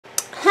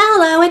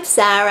it's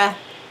Sarah.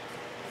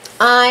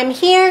 I'm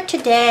here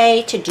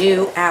today to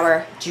do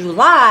our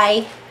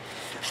July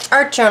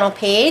art journal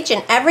page,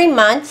 and every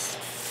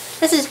month,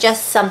 this is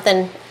just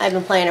something I've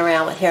been playing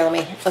around with. Here,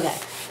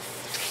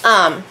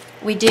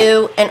 we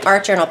do an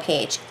art journal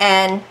page,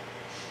 and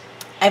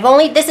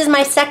this is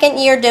my second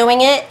year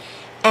doing it,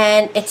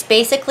 and it's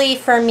basically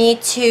for me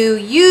to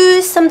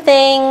use some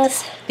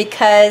things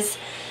because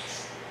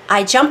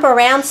I jump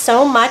around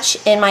so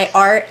much in my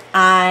art.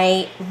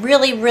 I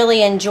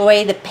really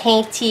enjoy the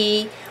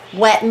painty,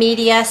 wet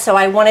media, so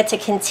I wanted to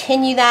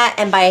continue that,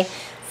 and by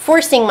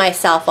forcing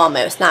myself,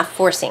 almost, not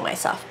forcing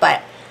myself,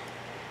 but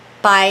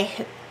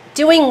by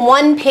doing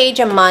one page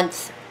a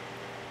month,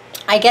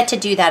 I get to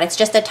do that. It's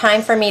just a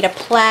time for me to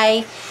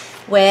play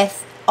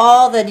with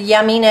all the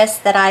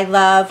yumminess that I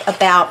love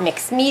about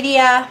mixed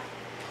media.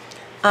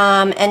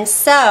 And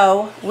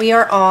so we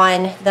are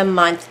on the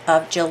month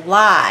of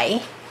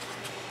July.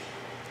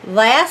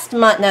 Last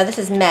month, no, this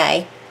is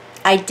May,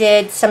 I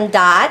did some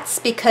dots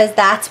because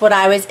that's what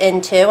I was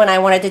into, and I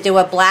wanted to do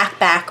a black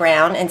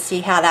background and see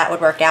how that would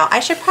work out.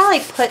 I should probably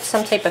put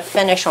some type of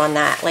finish on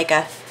that, like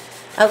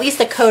at least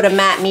a coat of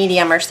matte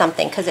medium or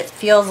something, because it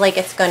feels like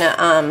it's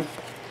gonna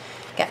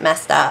get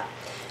messed up.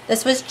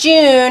 This was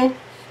June,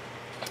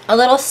 a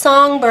little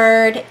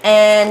songbird,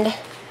 and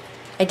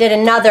I did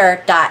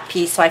another dot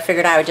piece, so I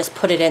figured I would just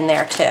put it in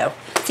there too.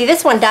 See,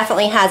 this one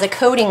definitely has a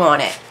coating on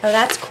it. Oh,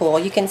 that's cool.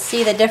 You can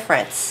see the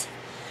difference.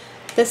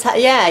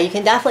 Yeah, you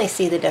can definitely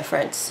see the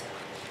difference.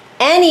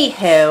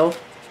 Anywho,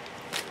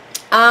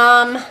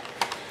 I'm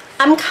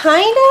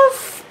kind of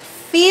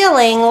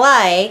feeling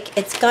like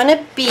it's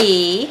gonna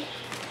be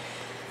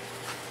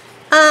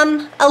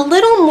a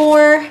little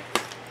more,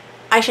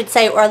 I should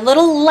say, or a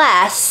little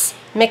less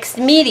mixed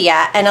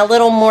media and a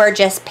little more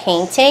just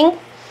painting.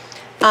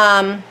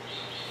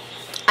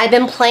 I've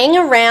been playing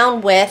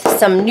around with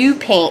some new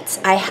paints.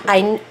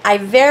 I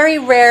very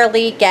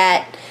rarely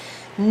get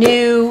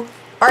new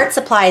art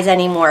supplies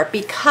anymore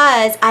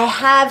because I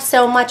have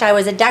so much. I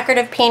was a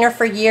decorative painter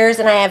for years,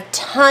 and I have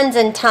tons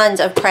and tons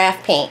of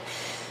craft paint.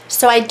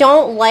 So I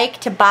don't like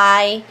to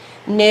buy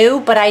new,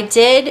 but I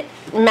did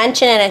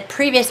mention in a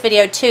previous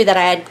video too that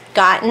I had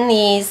gotten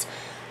these,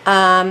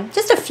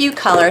 just a few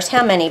colors.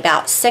 How many?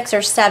 About 6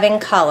 or 7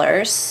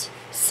 colors.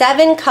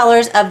 7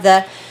 colors of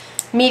the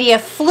Media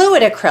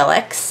Fluid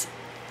acrylics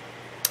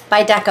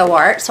by Deco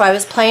Art. So I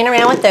was playing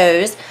around with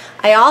those.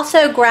 I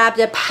also grabbed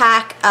a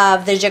pack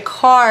of the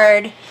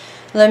Jacquard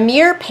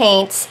Lemire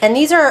paints, and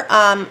these are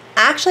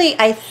actually,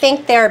 I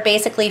think they're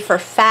basically for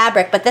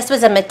fabric, but this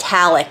was a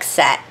metallic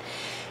set,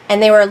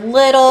 and they were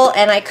little,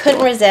 and I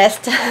couldn't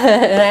resist.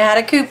 And I had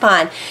a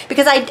coupon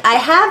because I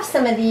have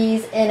some of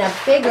these in a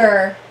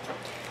bigger,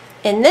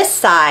 in this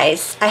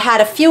size. I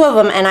had a few of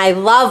them and I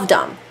loved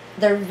them.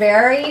 They're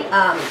very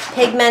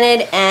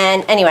pigmented,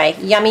 and anyway,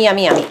 yummy.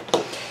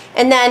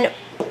 And then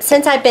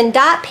since I've been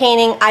dot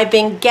painting, I've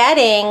been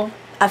getting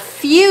a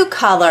few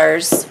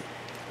colors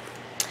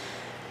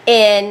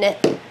in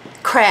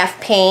craft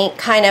paint,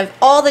 kind of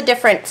all the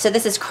different. So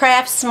this is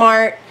Craft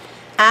Smart,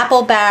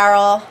 Apple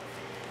Barrel,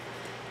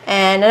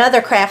 and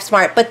another Craft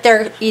Smart, but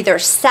they're either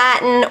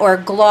satin or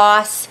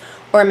gloss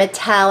or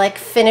metallic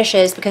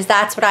finishes because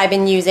that's what I've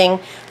been using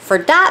for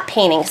dot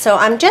painting. So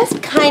I'm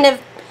just kind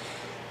of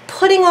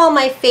putting all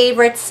my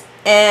favorites,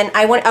 and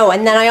I went, oh,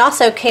 and then I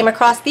also came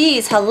across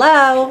these.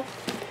 Hello,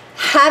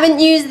 haven't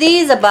used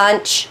these a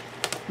bunch.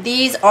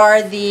 These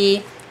are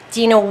the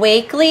Dina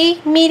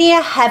Wakley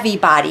Media Heavy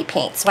Body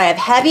Paint. So I have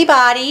heavy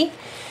body,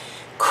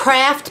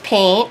 craft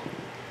paint,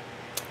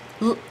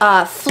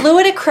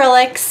 fluid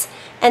acrylics,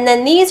 and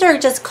then these are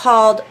just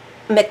called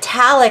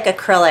metallic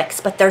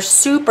acrylics, but they're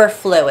super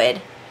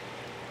fluid,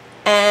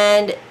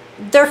 and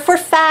they're for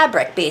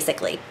fabric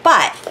basically.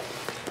 But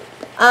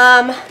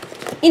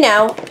you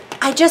know,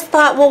 I just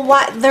thought, well,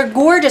 what? They're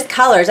gorgeous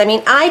colors. I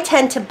mean, I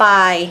tend to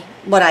buy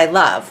what I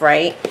love,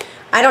 right?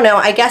 I don't know.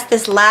 I guess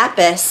this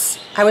lapis,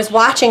 I was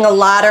watching a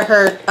lot of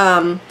her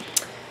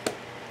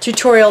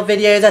tutorial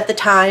videos at the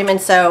time, and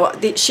so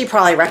she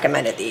probably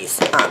recommended these,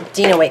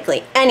 Dina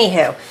Wakley.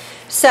 Anywho,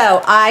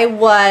 so I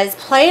was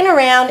playing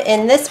around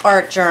in this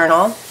art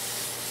journal,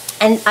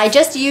 and I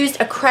just used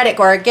a credit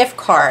or a gift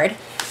card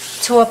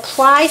to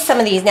apply some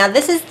of these. Now,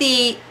 this is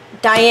the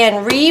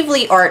Diane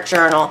Reevely art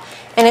journal,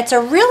 and it's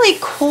a really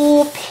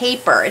cool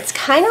paper. It's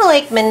kind of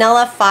like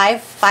manila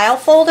file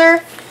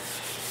folder,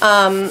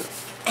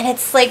 and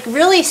it's like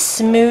really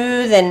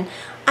smooth, and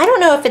I don't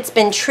know if it's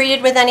been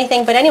treated with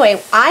anything, but anyway,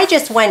 I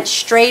just went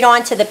straight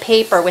onto the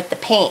paper with the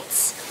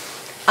paints.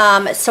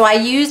 So I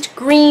used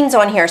greens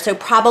on here, so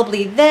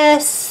probably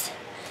this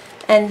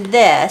and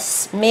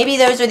this. Maybe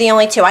those are the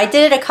only two. I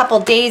did it a couple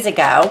days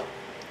ago.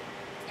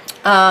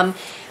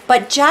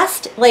 But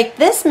just like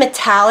this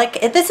metallic,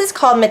 this is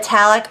called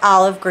metallic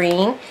olive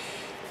green.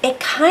 It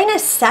kind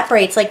of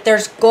separates, like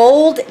there's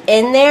gold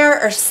in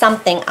there or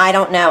something, I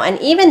don't know. And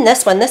even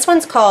this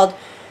one's called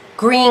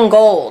green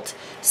gold.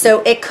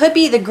 So it could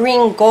be the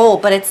green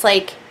gold, but it's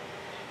like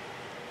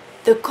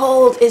the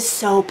gold is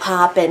so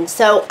poppin'.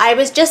 So I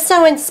was just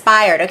so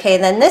inspired. Okay,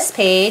 then this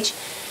page,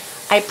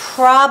 I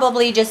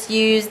probably just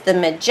used the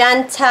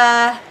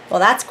magenta. Well,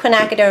 that's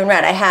quinacridone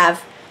red. I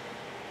have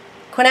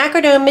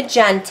quinacridone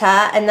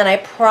magenta, and then I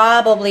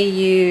probably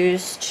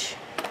used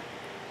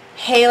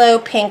halo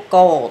pink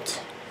gold.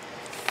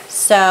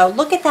 So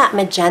look at that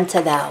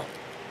magenta though,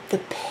 the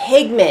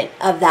pigment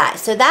of that.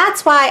 So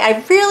that's why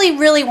I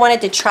really wanted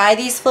to try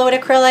these fluid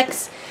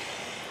acrylics.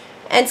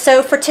 And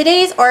so for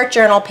today's art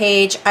journal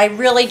page, I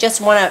really just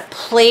want to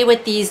play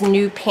with these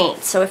new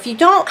paints. So if you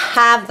don't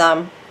have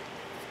them,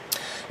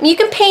 I mean, you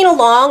can paint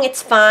along,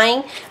 it's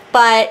fine,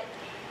 but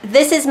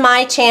this is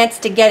my chance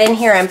to get in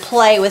here and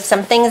play with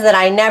some things that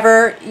I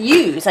never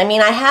use. I mean,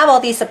 I have all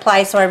these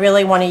supplies, so I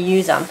really want to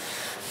use them.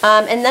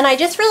 And then I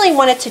just really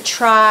wanted to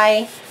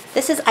try,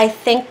 this is, I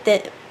think,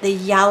 the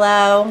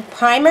yellow,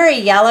 primary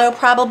yellow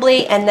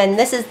probably, and then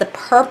this is the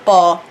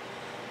purple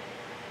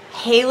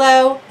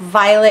halo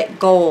violet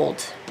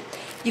gold.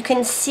 You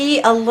can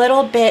see a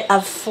little bit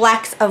of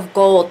flecks of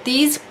gold.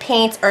 These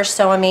paints are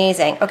so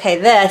amazing. Okay,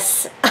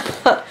 this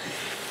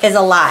is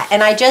a lot.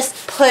 And I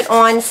just put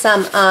on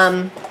some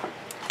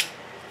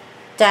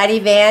Daddy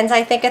Vans,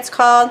 I think it's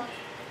called.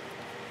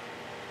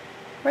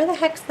 Where the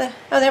heck's the,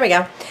 oh, there we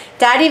go.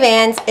 Daddy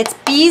Vans, it's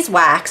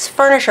beeswax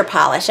furniture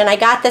polish, and I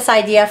got this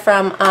idea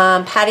from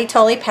Patty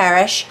Tolley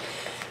Parrish,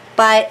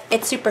 but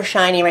it's super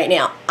shiny right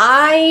now.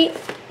 I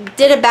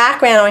did a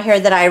background on here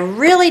that I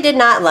really did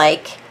not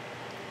like.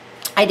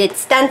 I did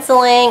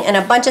stenciling and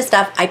a bunch of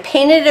stuff. I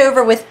painted it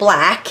over with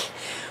black,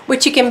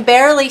 which you can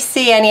barely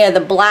see any of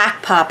the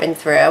black popping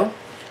through,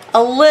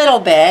 a little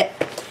bit.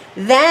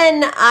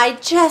 Then I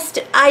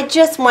just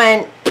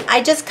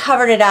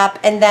covered it up,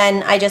 and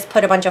then I just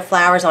put a bunch of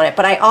flowers on it.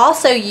 But I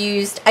also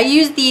used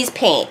these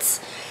paints,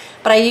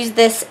 but I used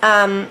this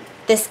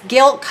this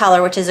gilt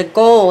color, which is a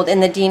gold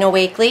in the Dina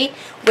Wakley,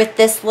 with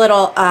this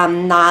little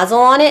nozzle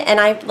on it. And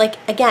I, like,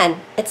 again,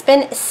 it's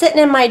been sitting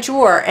in my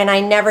drawer and I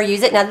never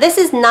use it. Now this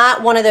is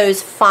not one of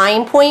those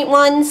fine point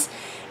ones.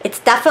 It's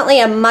definitely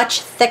a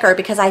much thicker,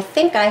 because I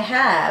think I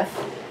have,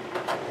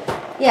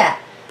 yeah,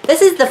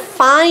 this is the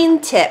fine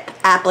tip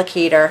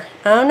applicator.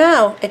 Oh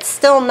no, it's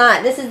still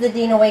not. This is the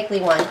Dina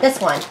Wakley one, this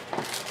one.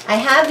 I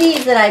have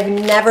these that I've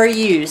never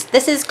used.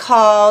 This is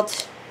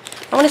called,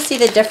 I want to see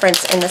the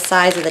difference in the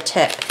size of the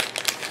tip.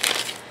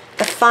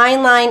 The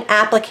fine line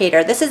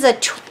applicator. This is a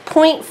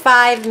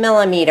 0.5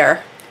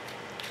 millimeter.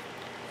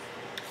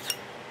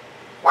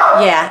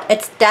 Yeah,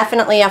 it's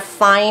definitely a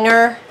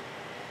finer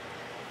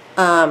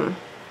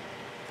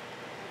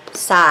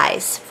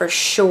size for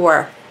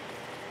sure.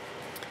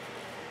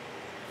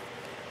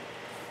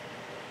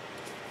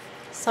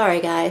 Sorry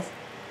guys.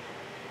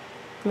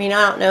 I mean,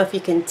 I don't know if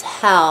you can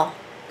tell,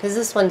 because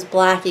this one's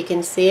black, you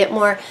can see it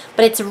more,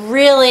 but it's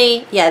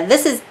really, yeah,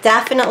 this is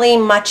definitely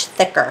much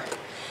thicker.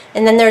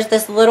 And then there's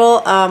this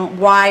little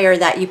wire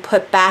that you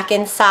put back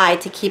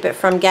inside to keep it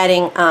from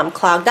getting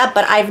clogged up,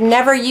 but I've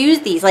never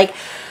used these. Like,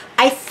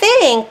 I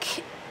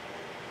think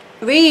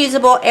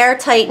reusable,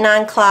 airtight,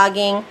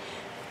 non-clogging,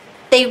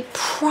 they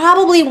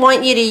probably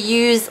want you to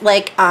use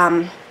like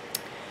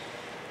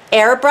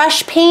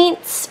airbrush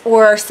paints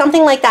or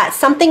something like that,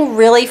 something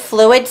really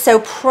fluid. So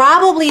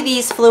probably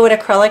these fluid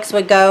acrylics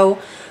would go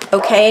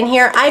okay in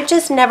here. I've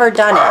just never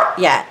done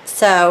it yet.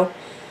 So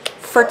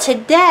for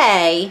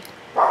today,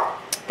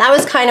 that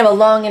was kind of a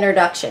long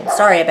introduction.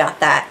 Sorry about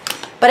that.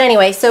 But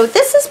anyway, so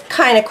this is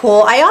kind of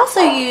cool. I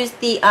also used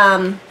the,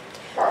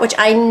 which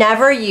I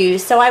never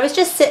used. So I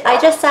just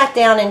sat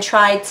down and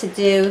tried to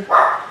do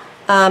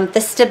the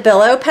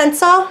Stabilo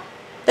pencil.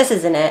 This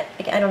isn't it.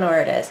 I don't know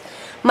where it is.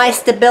 My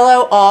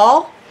Stabilo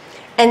All,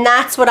 and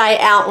that's what I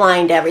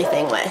outlined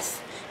everything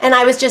with. And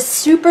I was just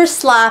super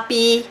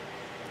sloppy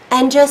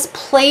and just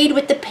played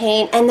with the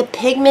paint, and the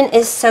pigment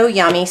is so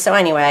yummy. So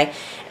anyway,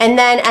 and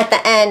then at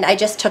the end I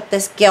just took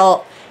this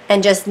gilt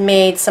and just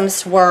made some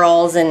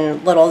swirls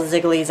and little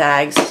ziggly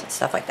zags,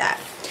 stuff like that.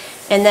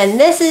 And then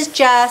this is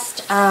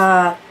just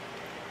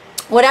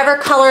whatever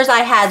colors I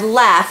had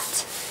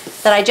left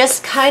that I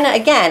just kind of,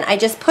 again, I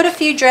just put a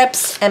few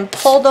drips and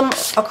pulled them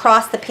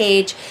across the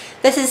page.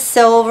 This is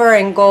silver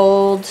and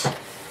gold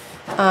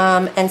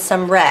and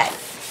some red.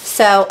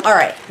 So, all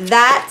right,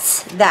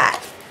 that's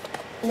that.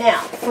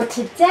 Now, for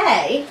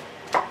today,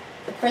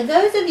 for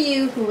those of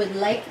you who would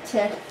like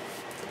to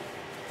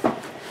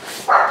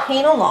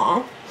paint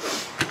along,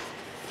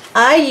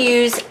 I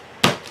use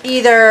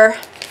either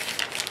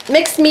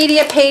mixed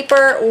media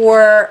paper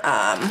or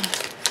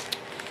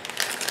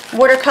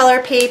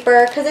watercolor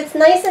paper, because it's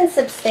nice and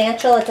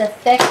substantial.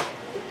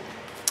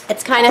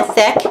 It's kind of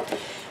thick.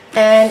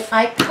 And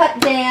I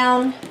cut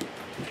down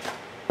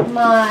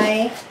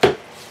my,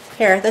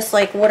 here, this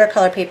like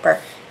watercolor paper.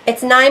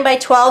 It's 9 by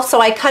 12,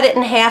 so I cut it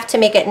in half to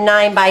make it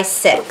 9 by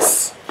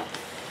 6.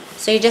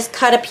 So you just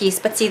cut a piece,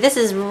 but see, this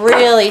is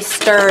really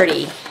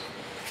sturdy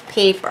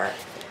paper.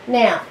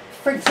 Now,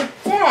 for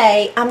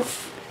today, I'm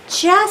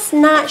just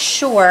not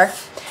sure.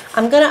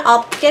 I'll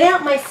get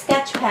out my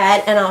sketch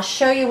pad and I'll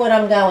show you what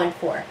I'm going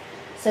for.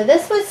 So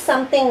this was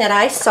something that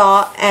I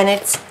saw, and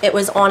it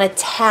was on a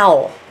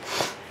towel.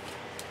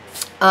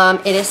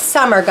 It is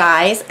summer,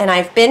 guys, and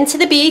I've been to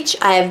the beach.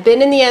 I have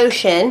been in the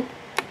ocean.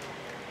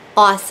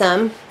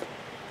 Awesome.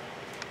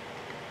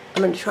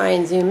 I'm going to try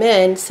and zoom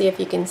in, see if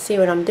you can see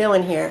what I'm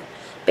doing here.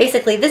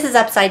 Basically, this is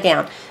upside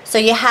down. So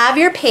you have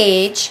your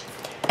page,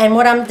 and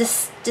what I'm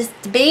just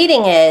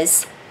debating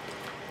is,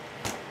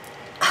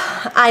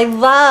 I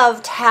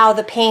loved how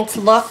the paints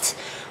looked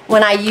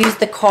when I used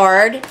the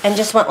card and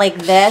just went like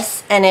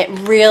this, and it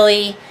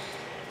really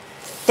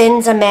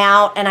thins them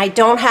out, and I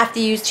don't have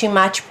to use too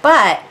much,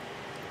 but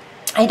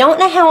I don't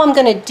know how I'm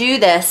going to do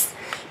this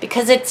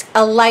because it's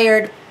a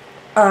layered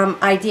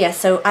idea.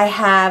 So I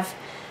have,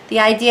 the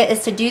idea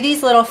is to do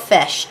these little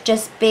fish,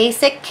 just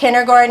basic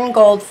kindergarten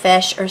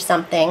goldfish or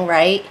something,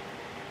 right?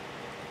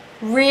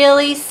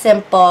 Really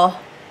simple.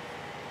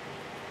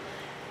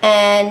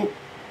 And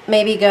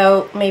maybe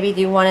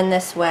do one in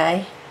this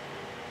way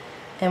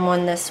and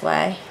one this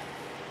way.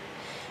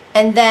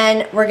 And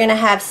then we're going to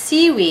have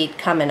seaweed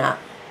coming up.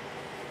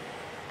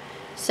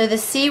 So the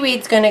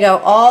seaweed's going to go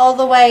all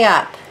the way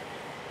up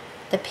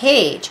the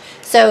page.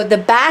 So the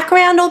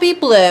background will be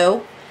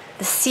blue,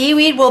 the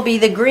seaweed will be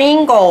the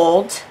green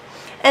gold,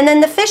 and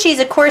then the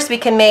fishies, of course, we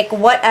can make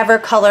whatever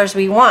colors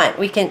we want.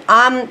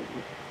 I'm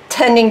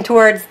tending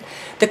towards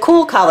the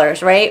cool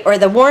colors, right? Or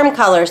the warm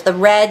colors, the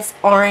reds,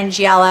 orange,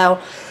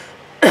 yellow,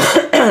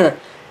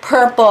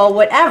 purple,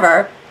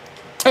 whatever.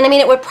 And I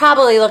mean, it would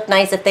probably look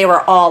nice if they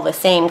were all the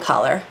same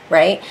color,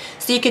 right?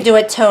 So you could do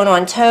it tone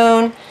on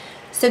tone.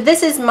 So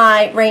this is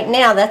my, right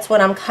now, that's what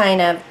I'm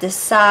kind of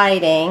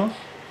deciding.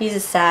 He's a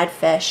sad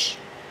fish.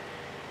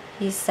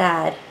 He's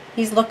sad.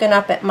 He's looking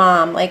up at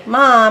Mom, like,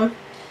 Mom,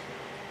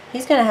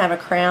 he's going to have a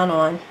crown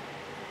on.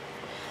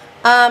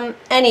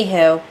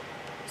 Anywho,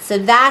 so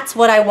that's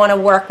what I want to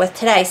work with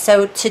today.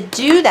 So to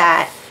do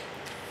that,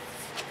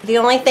 the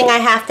only thing I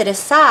have to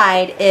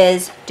decide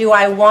is, do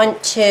I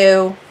want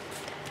to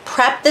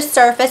prep the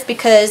surface,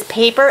 because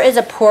paper is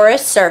a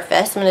porous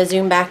surface. I'm going to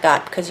zoom back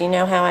up because you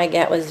know how I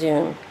get with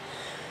zoom.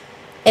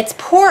 It's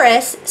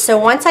porous, so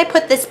once I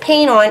put this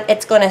paint on,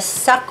 it's going to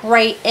suck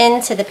right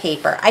into the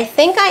paper. I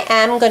think I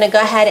am going to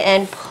go ahead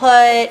and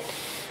put,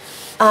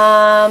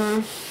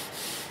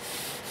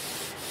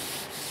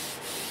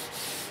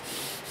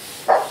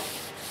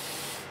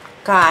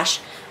 gosh,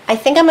 I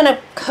think I'm going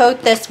to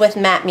coat this with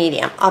matte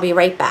medium. I'll be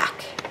right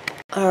back.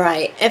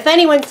 Alright, if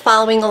anyone's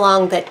following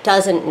along that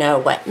doesn't know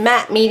what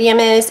matte medium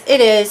is, it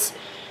is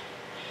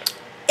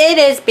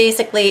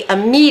basically a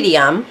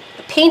medium,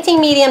 a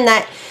painting medium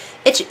that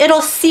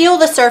it'll seal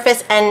the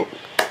surface and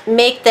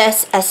make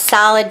this a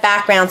solid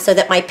background so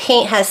that my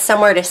paint has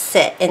somewhere to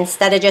sit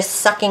instead of just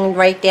sucking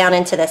right down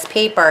into this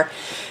paper.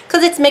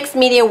 Because it's mixed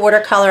media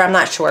watercolor, I'm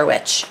not sure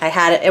which. I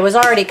had it, it was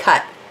already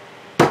cut.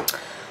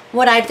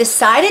 What I've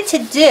decided to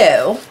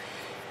do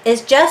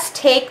is just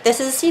take, this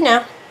is, you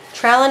know,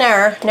 trial and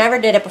error,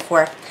 never did it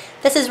before.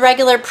 This is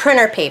regular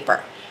printer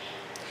paper.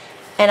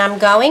 And I'm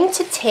going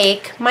to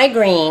take my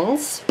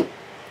greens,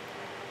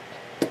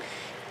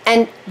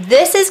 and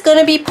this is going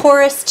to be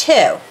porous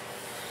too.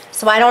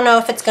 So I don't know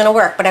if it's going to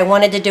work, but I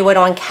wanted to do it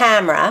on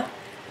camera.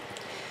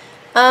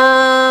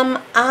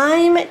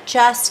 I'm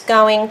just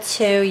going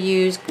to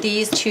use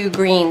these two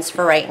greens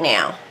for right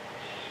now.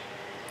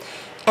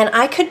 And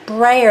I could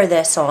brayer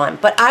this on,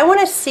 but I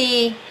want to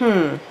see,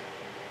 I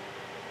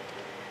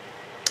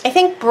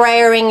think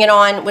brayering it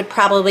on would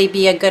probably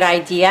be a good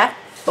idea.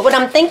 But what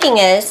I'm thinking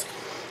is,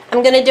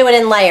 I'm going to do it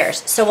in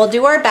layers. So we'll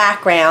do our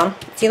background.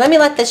 See, let me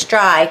let this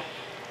dry,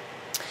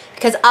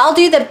 because I'll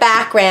do the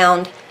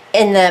background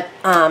in the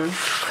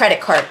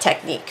credit card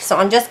technique. So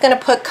I'm just going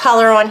to put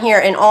color on here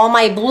in all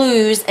my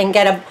blues and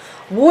get a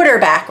water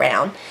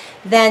background.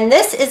 Then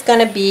this is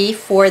going to be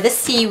for the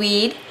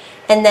seaweed,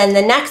 and then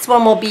the next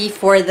one will be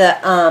for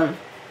the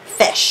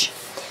fish.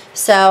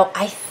 So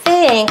I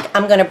think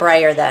I'm going to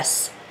brayer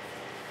this.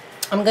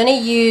 I'm going to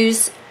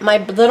use my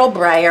little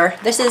brayer.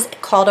 This is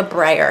called a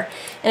brayer,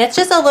 and it's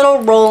just a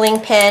little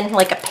rolling pin,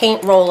 like a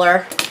paint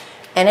roller,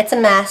 and it's a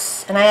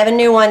mess, and I have a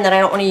new one that I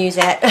don't want to use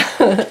yet.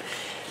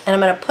 And I'm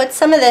going to put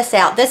some of this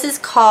out. This is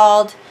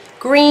called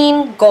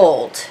green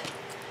gold,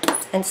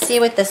 and see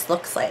what this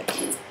looks like.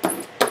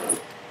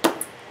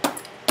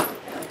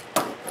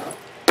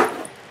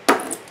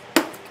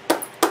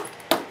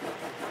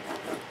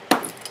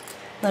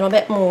 A little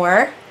bit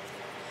more.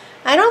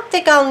 I don't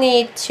think I'll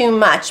need too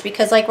much,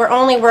 because like we're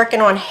only working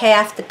on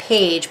half the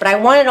page, but I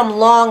wanted them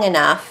long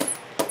enough.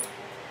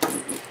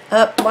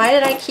 Oh, why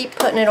did I keep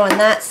putting it on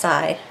that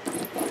side?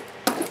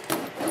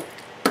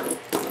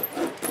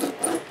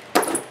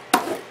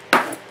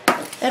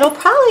 It'll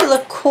probably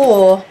look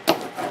cool.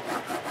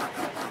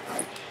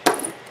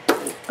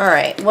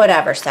 Alright,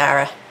 whatever,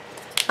 Sarah.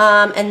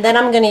 And then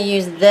I'm going to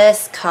use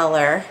this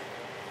color,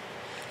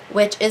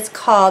 which is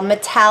called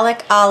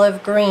metallic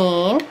olive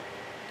green.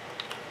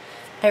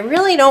 I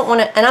really don't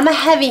want to, and I'm a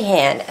heavy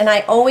hand, and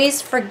I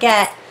always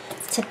forget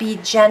to be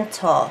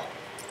gentle.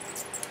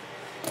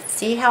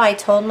 See how I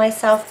told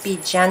myself, be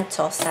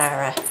gentle,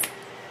 Sarah.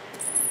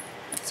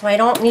 So I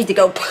don't need to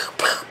go poof,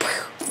 poof,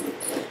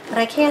 poof. But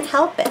I can't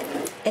help it.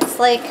 It's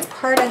like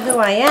part of who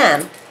I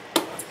am.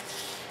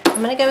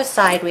 I'm going to go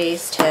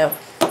sideways too.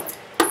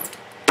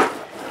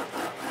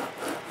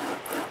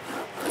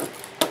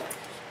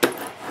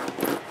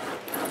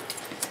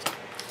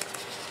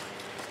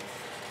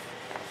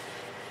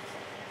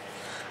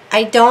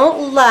 I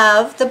don't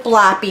love the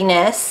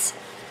bloppiness.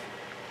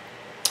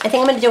 I think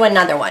I'm going to do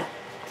another one.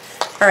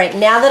 All right,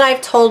 now that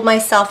I've told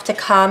myself to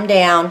calm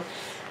down,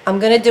 I'm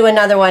going to do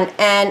another one,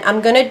 and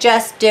I'm going to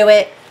just do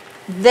it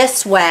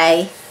this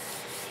way,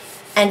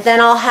 and then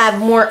I'll have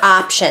more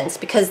options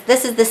because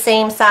this is the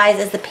same size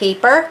as the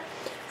paper.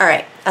 All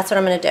right, that's what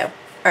I'm going to do.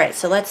 All right,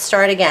 so let's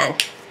start again.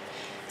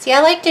 See, I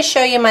like to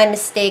show you my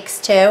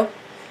mistakes too,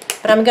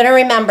 but I'm going to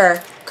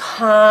remember,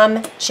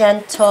 calm,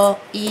 gentle,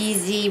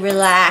 easy,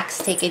 relax,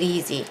 take it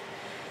easy.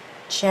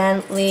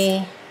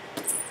 Gently,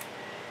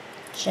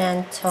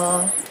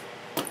 gentle.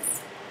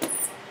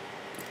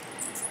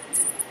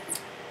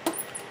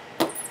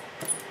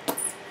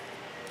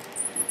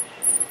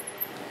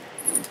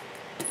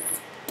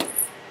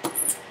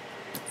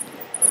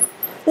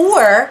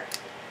 Or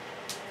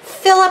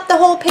fill up the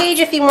whole page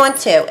if you want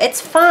to. It's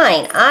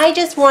fine. I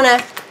just want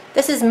to,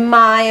 this is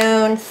my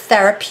own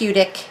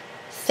therapeutic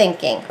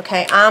thinking,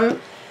 okay? I'm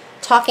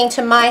talking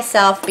to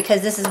myself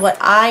because this is what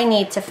I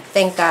need to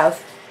think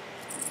of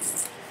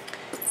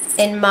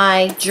in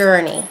my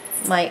journey,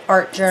 my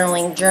art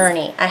journaling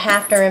journey. I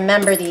have to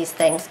remember these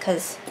things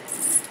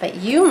but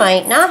you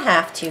might not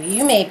have to.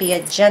 You may be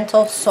a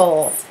gentle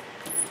soul.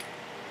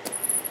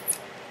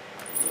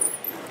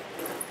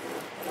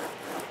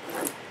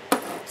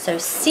 So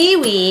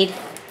seaweed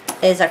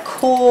is a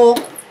cool,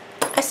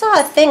 I saw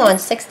a thing on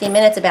 60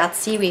 Minutes about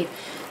seaweed.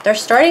 They're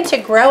starting to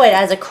grow it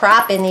as a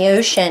crop in the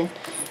ocean,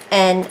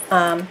 and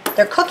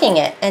they're cooking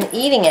it and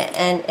eating it,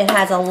 and it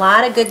has a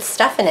lot of good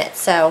stuff in it.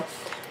 So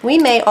we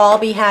may all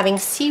be having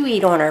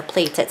seaweed on our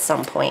plates at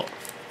some point.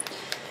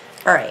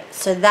 All right,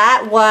 so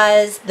that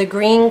was the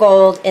green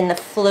gold in the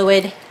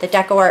fluid, the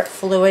DecoArt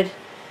Fluid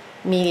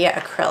Media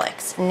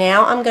Acrylics.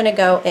 Now I'm going to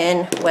go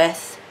in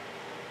with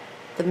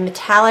the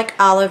metallic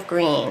olive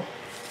green.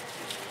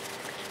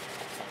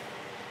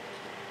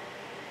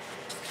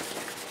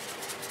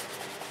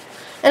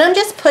 And I'm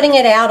just putting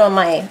it out on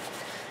my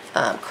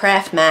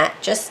craft mat,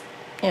 just,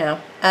 you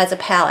know, as a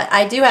palette.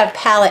 I do have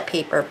palette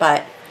paper,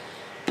 but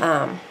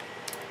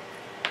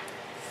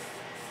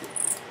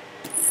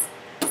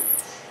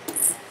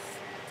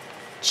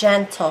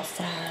gentle,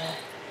 Sarah.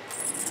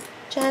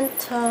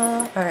 Gentle.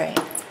 All right.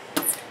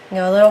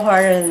 Go a little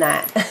harder than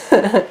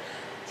that.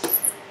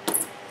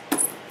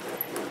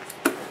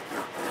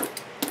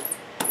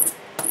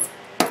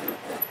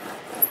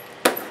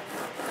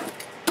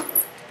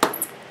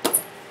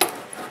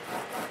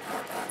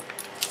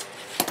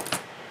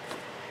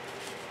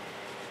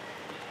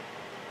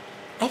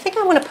 I think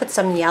I want to put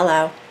some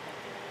yellow.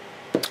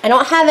 I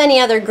don't have any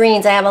other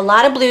greens. I have a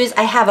lot of blues.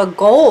 I have a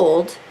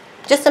gold,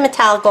 just a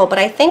metallic gold, but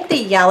I think the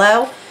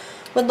yellow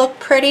would look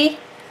pretty.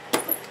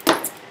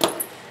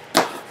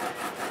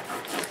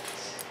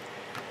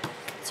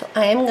 So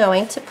I am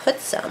going to put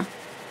some.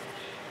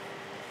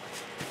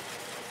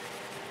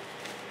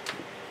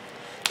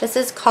 This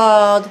is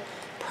called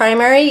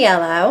Primary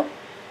Yellow.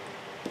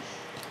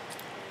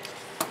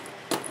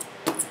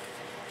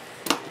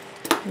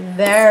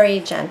 Very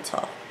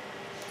gentle.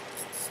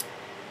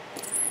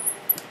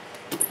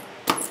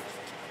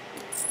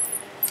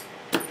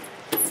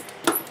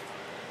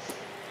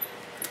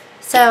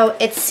 So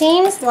it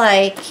seems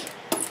like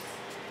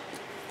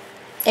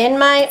in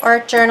my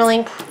art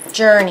journaling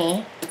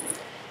journey,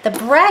 the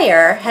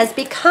brayer has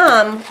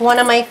become one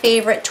of my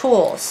favorite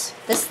tools.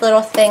 This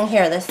little thing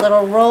here, this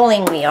little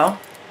rolling wheel.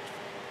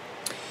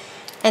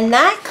 And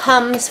that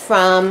comes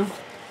from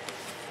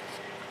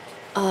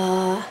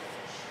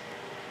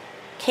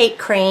Kate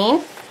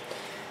Crane.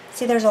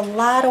 See, there's a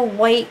lot of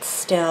white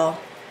still.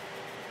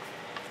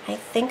 I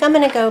think I'm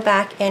going to go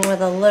back in with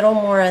a little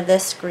more of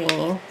this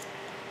green.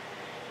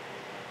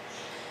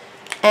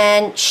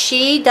 And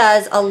she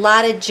does a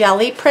lot of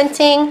jelly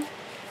printing,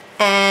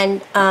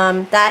 and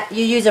that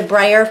you use a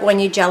brayer when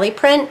you jelly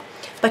print,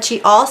 but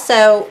she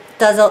also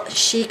does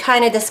she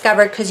kind of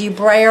discovered, because you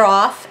brayer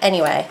off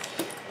anyway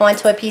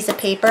onto a piece of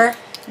paper,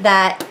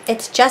 that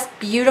it's just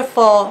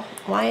beautiful.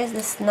 Why is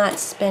this not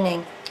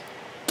spinning?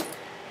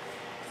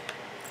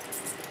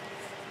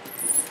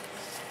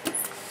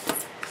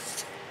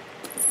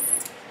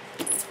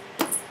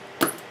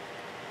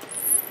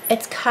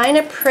 It's kind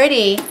of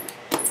pretty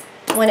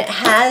when it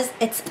has,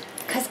 it's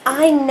because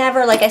I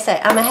never, like I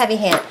said, I'm a heavy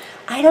hand.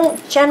 I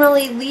don't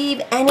generally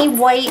leave any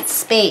white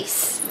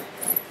space.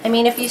 I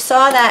mean, if you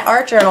saw that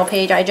art journal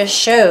page I just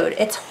showed,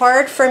 it's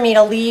hard for me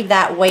to leave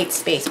that white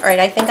space. All right,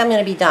 I think I'm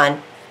going to be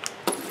done.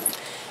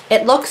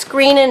 It looks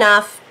green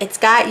enough, it's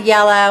got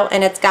yellow,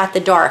 and it's got the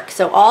dark.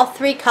 So all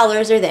three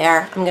colors are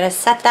there. I'm going to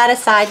set that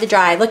aside to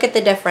dry. Look at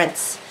the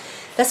difference.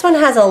 This one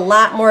has a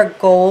lot more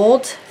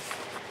gold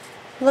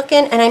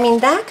looking, and I mean,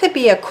 that could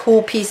be a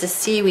cool piece of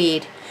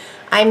seaweed.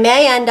 I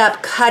may end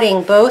up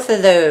cutting both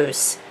of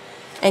those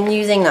and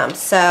using them.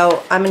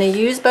 So I'm going to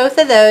use both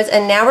of those,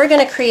 and now we're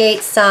going to create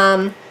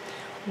some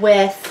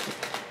with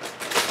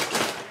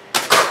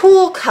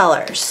cool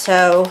colors.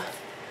 So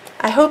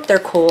I hope they're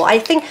cool. I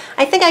think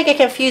I get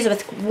confused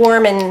with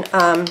warm and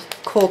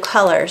cool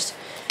colors.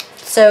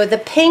 So the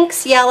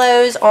pinks,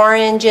 yellows,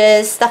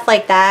 oranges, stuff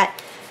like that.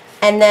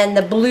 And then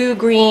the blue,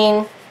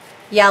 green,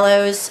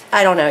 yellows.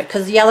 I don't know,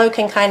 because yellow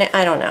can kind of,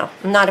 I don't know.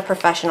 I'm not a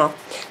professional.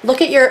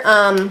 Look at your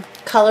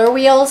color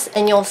wheels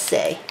and you'll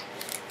see.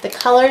 The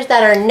colors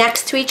that are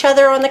next to each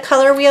other on the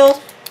color wheel,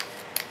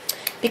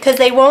 because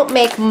they won't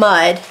make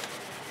mud,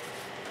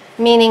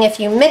 meaning if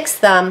you mix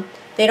them,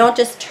 they don't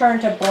just turn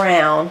to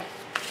brown.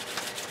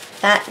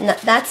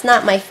 That's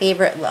not my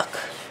favorite look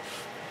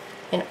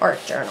in art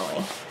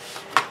journaling.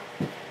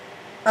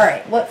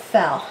 Alright, what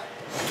fell?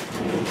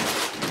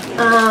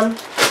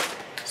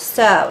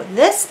 So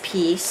this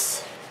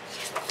piece,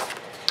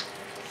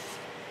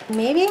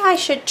 maybe I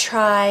should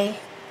try,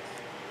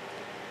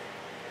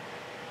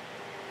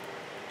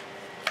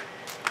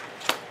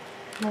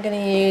 I'm going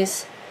to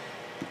use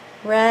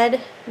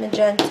red,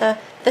 magenta.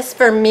 This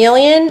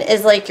vermilion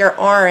is like your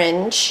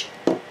orange.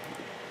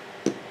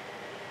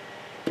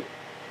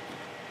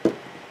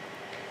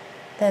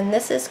 Then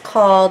this is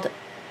called,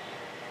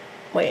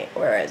 wait,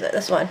 where is it?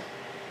 This one.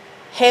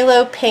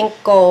 Halo Pink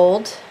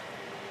Gold.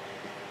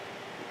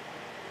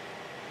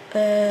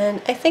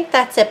 And I think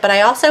that's it, but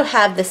I also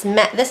have this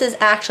matte. This is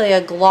actually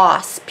a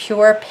gloss,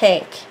 pure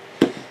pink.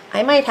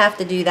 I might have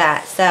to do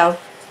that, so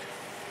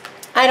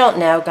I don't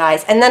know,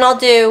 guys. And then I'll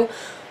do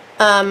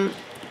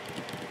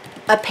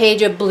a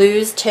page of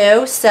blues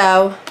too.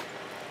 So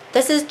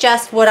this is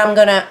just what I'm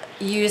gonna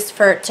use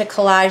to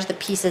collage the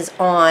pieces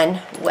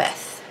on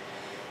with.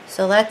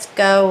 So let's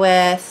go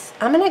with,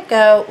 I'm gonna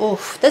go,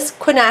 oof, this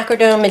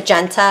quinacridone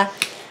magenta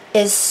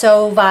is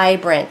so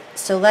vibrant.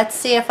 So let's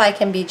see if I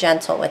can be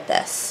gentle with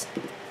this.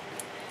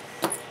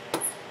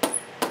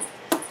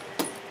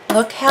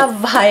 Look how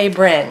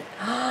vibrant.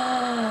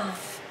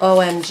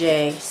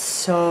 OMG,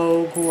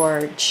 so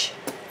gorge.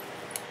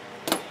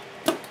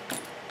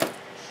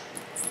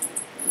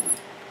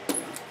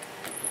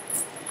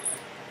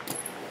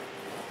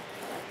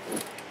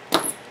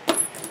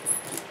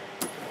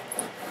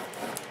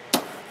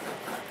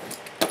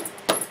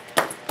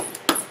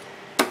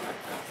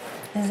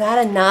 Is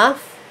that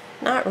enough?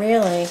 Not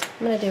really.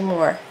 I'm going to do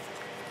more.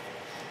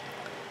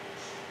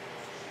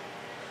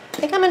 I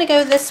think I'm going to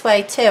go this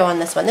way too on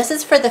this one. This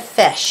is for the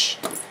fish.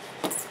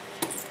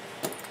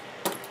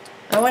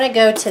 I want to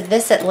go to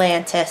this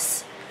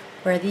Atlantis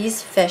where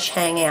these fish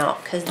hang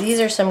out, because these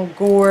are some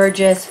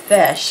gorgeous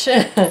fish.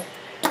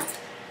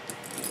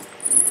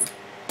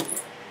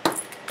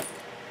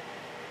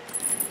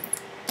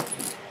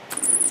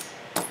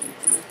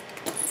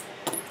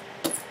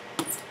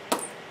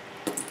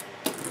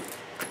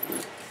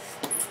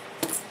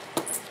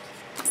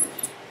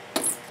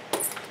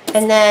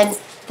 And then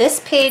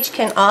this page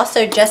can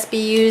also just be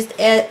used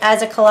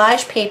as a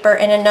collage paper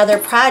in another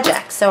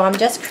project. So I'm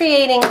just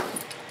creating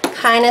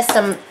kind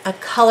of a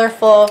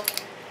colorful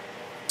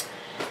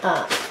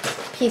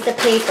piece of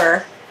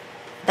paper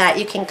that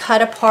you can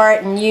cut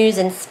apart and use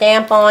and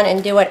stamp on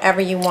and do whatever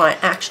you want.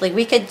 Actually,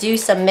 we could do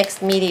some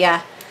mixed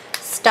media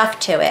stuff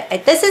to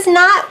it. This is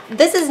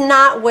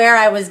not where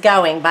I was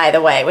going, by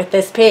the way, with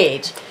this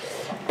page.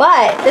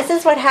 But this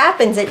is what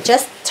happens. It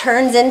just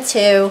turns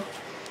into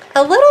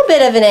a little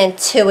bit of an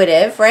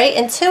intuitive, right?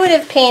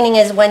 Intuitive painting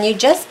is when you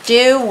just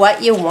do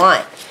what you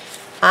want.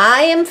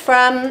 I am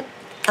from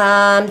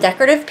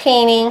decorative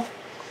painting,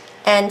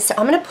 and so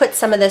I'm going to put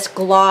some of this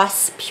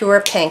gloss pure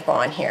pink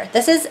on here.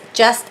 This is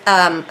just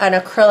an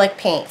acrylic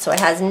paint, so it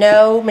has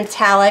no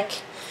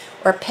metallic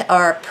or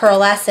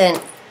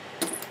pearlescent.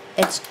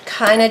 It's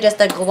kind of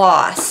just a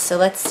gloss. So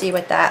let's see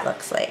what that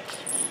looks like.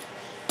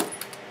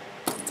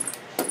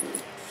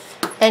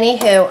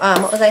 Anywho,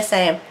 what was I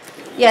saying?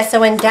 Yeah,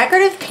 so in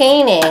decorative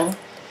painting,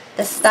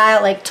 the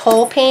style like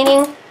toll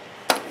painting,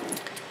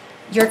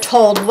 you're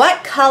told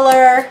what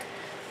color,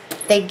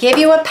 they give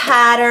you a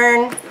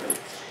pattern,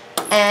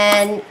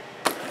 and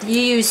you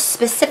use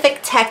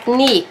specific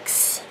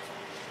techniques.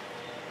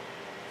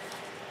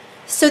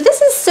 So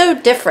this is so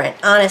different,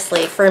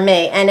 honestly, for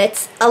me, and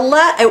it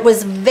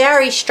was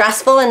very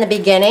stressful in the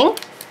beginning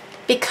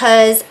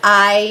because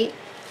I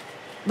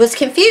was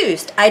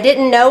confused. I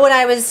didn't know what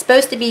I was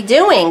supposed to be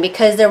doing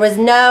because there was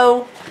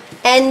no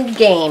end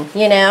game,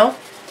 you know,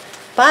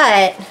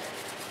 but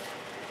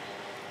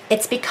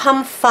it's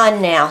become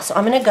fun now. So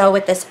I'm going to go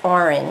with this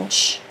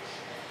orange.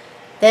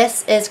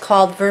 This is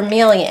called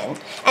Vermilion,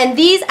 and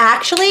these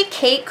actually,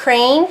 Kate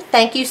Crane,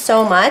 thank you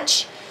so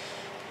much.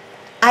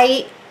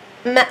 I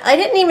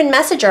didn't even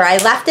message her. I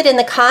left it in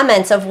the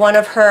comments of one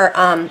of her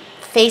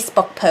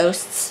Facebook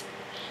posts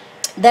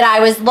that I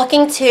was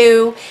looking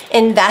to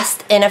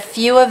invest in a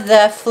few of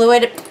the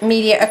fluid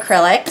media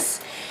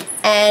acrylics,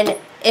 and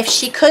if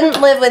she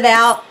couldn't live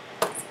without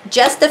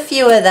just a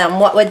few of them,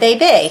 what would they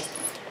be?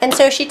 And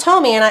so she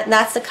told me, and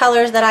that's the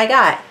colors that I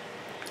got.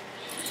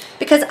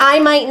 Because I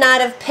might not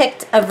have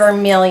picked a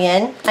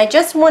vermilion. I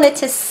just wanted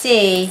to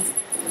see,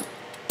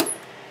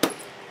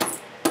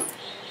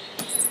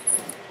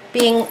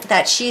 being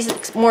that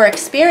she's more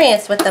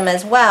experienced with them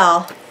as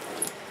well,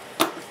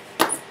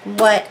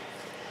 what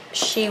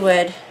she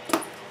would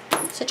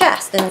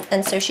suggest,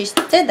 and so she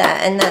did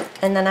that,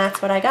 and then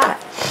that's what I got.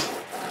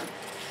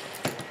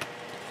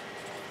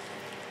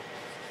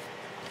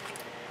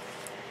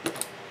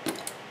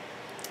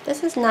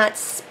 This is not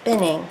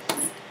spinning.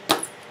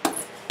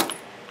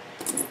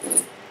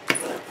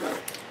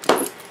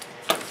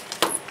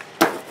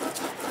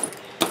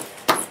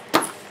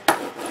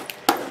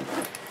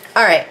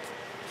 All right,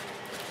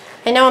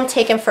 I know I'm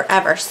taking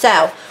forever,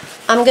 so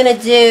I'm gonna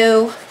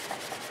do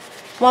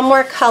one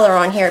more color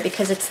on here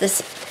because it's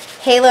this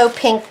Halo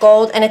Pink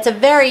Gold, and it's a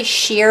very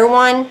sheer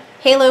one,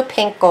 Halo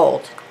Pink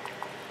Gold.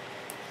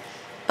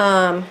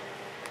 And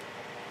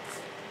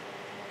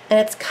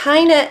it's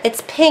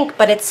it's pink,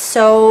 but it's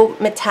so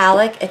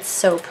metallic, it's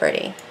so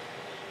pretty.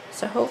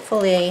 So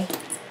hopefully,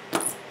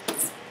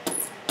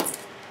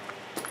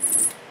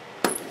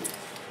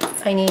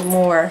 I need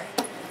more.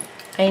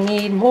 I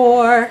need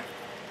more.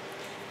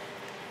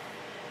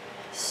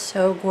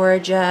 So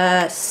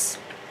gorgeous.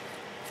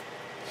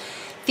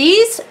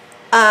 These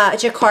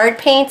jacquard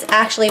paints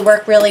actually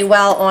work really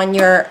well on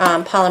your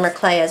polymer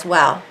clay as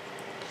well.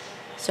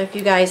 So if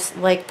you guys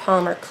like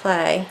polymer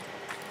clay,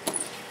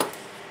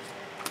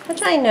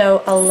 which I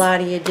know a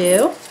lot of you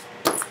do,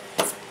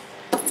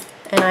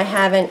 and I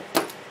haven't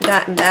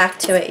gotten back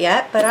to it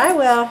yet, but I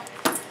will.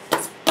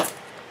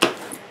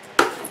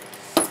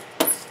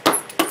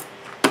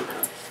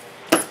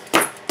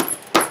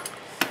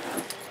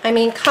 I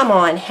mean, come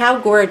on, how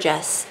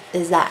gorgeous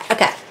is that?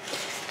 Okay,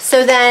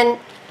 so then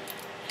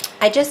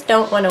I just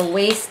don't want to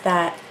waste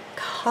that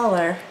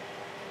color.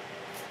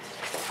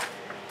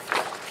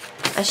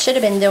 I should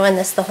have been doing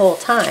this the whole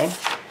time.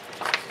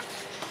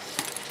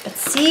 But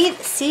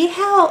see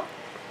how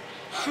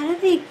do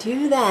they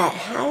do that?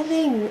 How do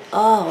they,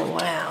 oh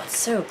wow, it's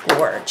so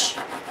gorge.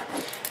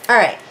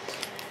 Alright,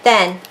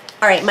 then,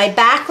 alright, my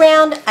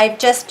background, I've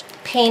just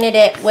painted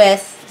it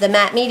with the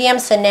matte medium,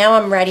 so now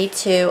I'm ready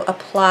to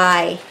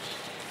apply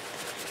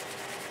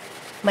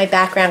my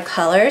background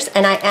colors,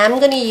 and I am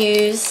going to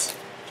use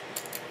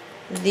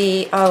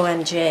the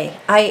OMG.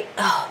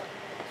 Oh,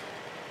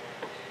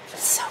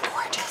 it's so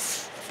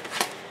gorgeous.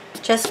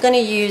 Just going to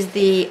use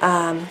the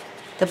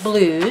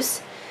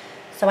blues.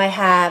 So I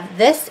have,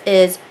 this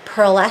is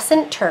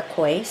pearlescent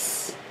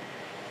turquoise.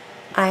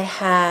 I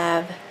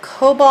have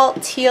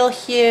cobalt teal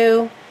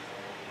hue.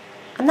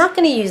 I'm not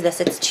going to use this,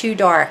 it's too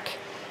dark.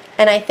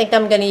 And I think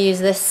I'm going to use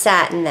this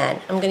satin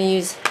then. I'm going to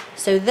use,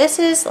 so this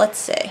is, let's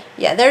see,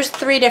 yeah, there's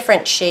 3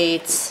 different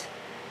shades.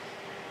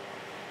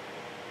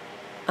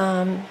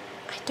 I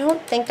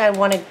don't think I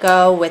want to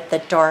go with the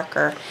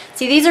darker.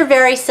 See, these are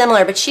very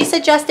similar, but she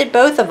suggested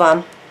both of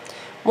them.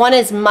 One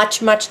is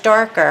much, much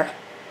darker.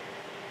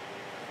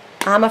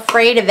 I'm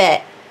afraid of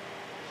it.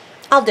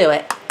 I'll do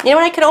it. You know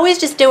what, I could always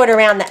just do it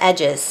around the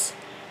edges.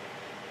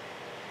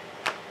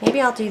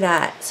 Maybe I'll do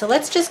that. So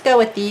let's just go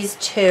with these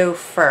 2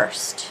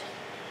 first.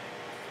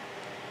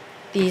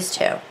 These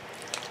 2.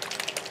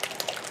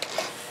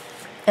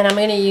 And I'm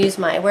going to use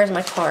my, where's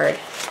my card?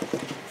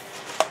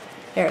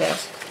 There it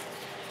is.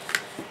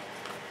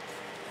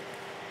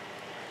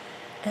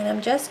 And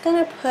I'm just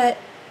going to put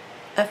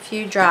a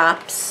few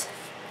drops.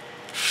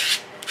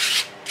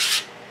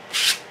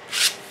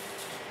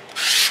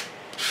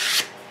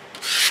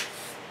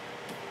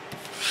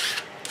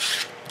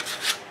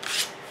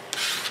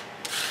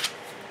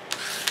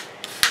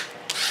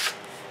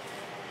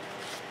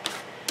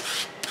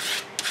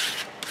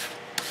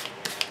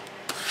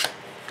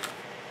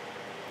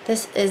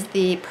 This is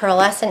the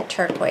pearlescent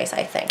turquoise,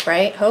 I think,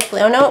 right?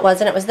 Hopefully. Oh no, it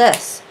wasn't. It was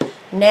this.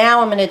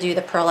 Now I'm going to do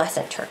the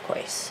pearlescent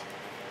turquoise.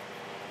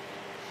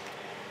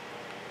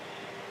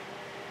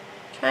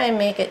 Try and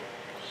make it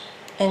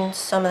in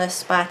some of the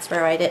spots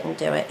where I didn't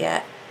do it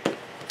yet.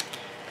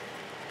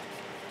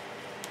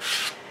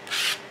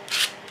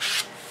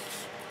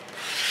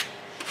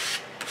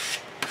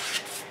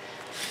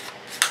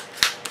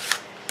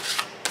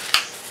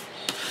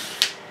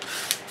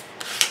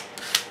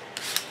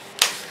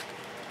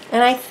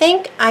 And I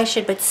think I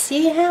should, but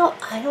see how,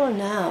 I don't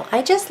know.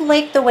 I just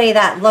like the way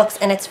that looks,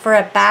 and it's for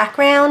a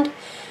background.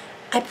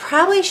 I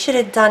probably should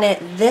have done it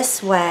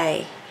this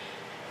way.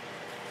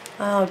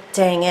 Oh,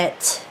 dang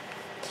it.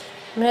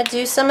 I'm going to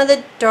do some of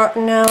the dark,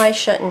 no I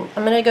shouldn't.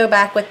 I'm going to go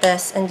back with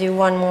this and do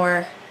one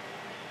more.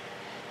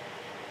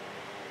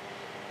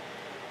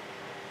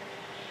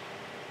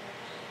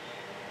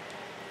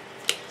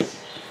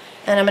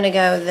 And I'm going to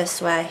go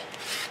this way.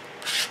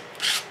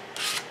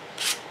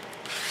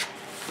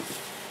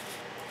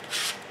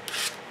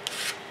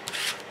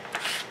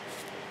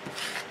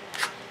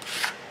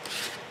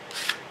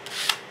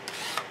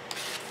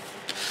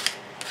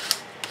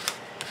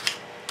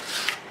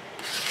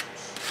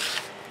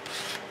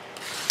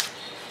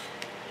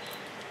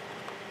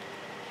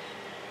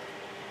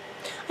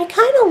 I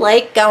kind of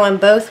like going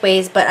both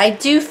ways, but I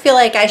do feel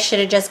like I should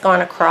have just gone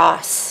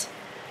across.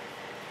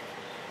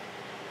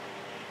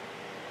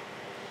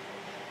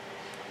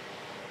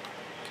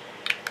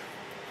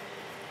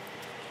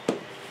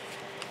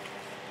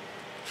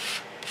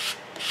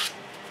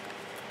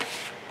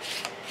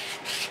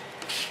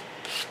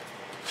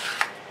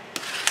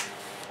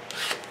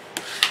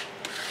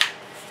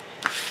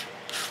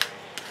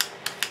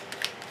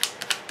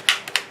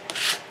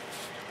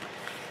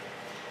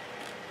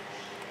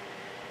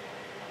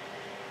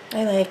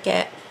 I like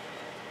it.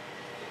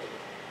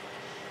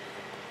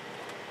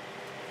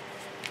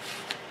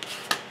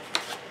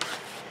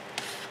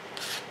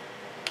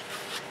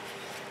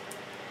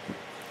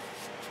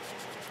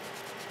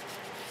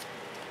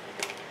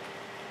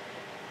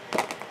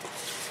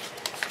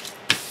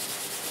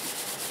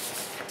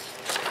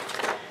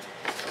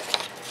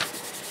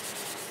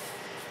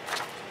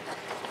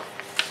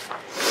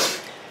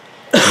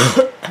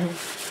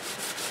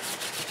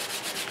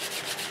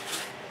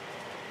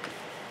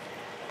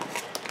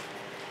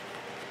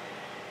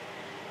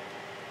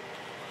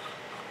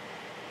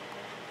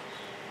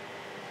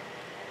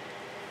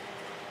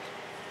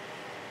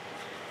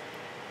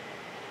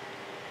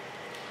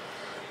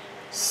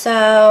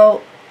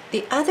 So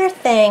the other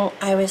thing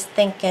I was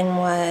thinking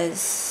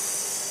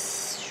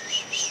was,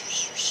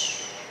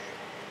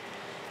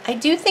 I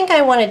do think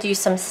I want to do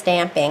some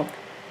stamping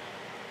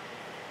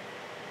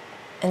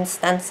and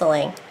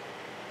stenciling.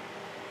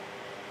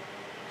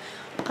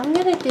 I'm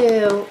going to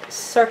do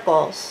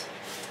circles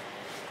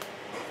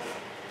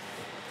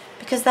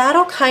because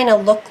that'll kind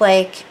of look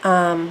like,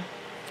 yeah,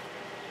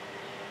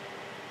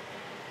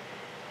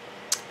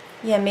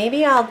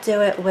 maybe I'll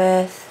do it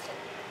with,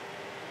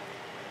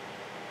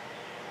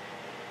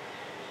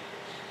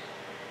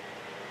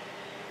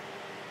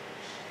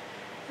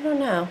 I don't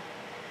know.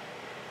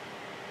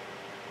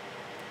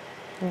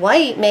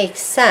 White makes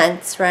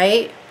sense,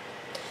 right?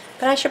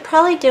 But I should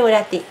probably do it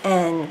at the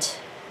end.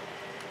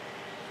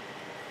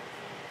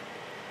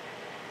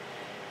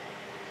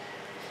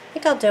 I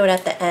think I'll do it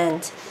at the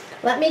end.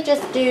 Let me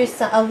just do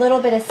a little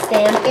bit of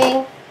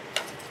stamping.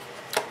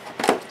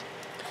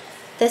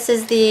 This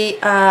is the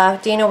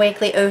Dina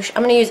Wakley Ocean.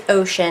 I'm going to use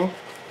Ocean.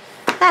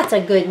 That's a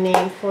good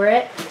name for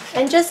it.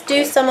 And just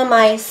do some of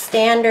my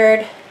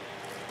standard,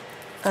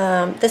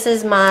 this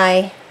is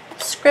my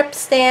script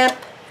stamp.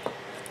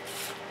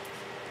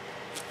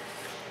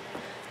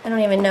 I don't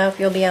even know if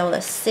you'll be able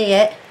to see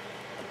it.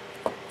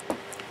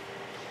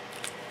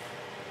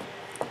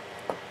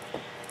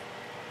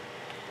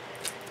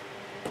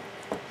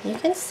 You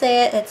can see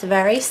it, it's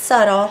very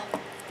subtle.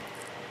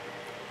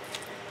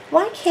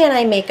 Why can't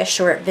I make a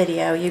short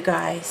video, you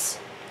guys?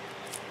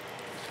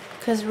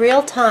 Because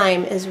real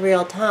time is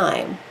real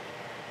time.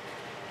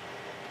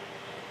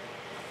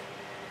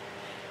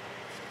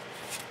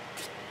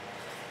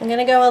 I'm going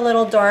to go a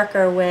little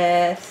darker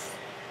with,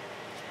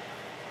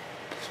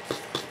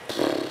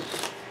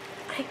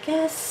 I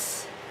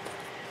guess,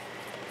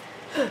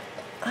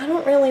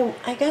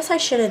 I guess I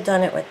should have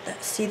done it with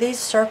this. See, these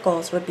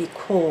circles would be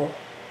cool.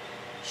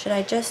 Should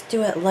I just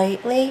do it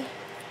lightly?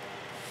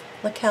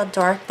 Look how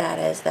dark that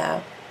is,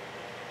 though.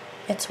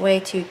 It's way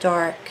too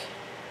dark.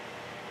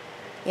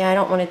 Yeah, I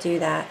don't want to do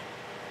that.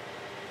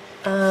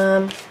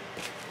 I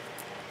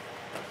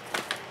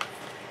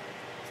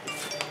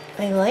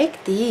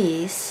like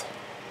these.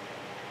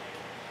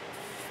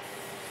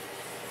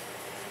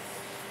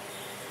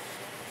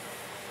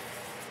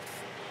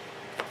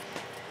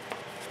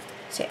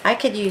 See, I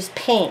could use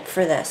paint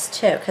for this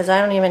too, because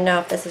I don't even know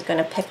if this is going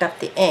to pick up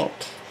the ink.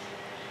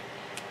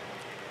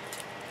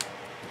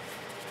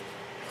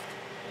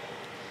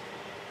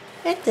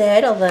 It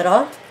did a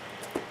little.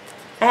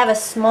 I have a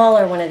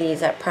smaller one of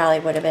these that probably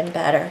would have been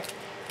better.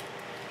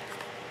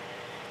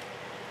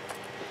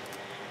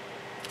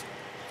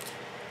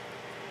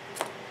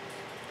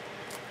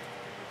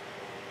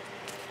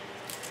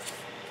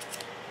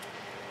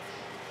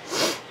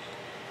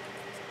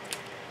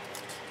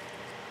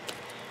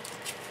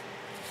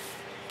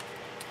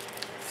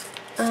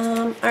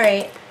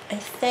 Alright, I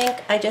think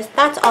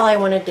that's all I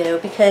want to do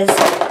because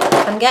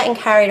I'm getting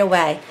carried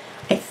away.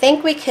 I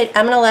think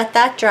I'm going to let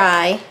that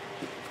dry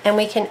and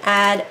we can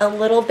add a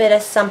little bit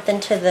of something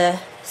to the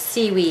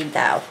seaweed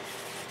though,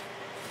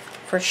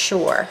 for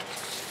sure.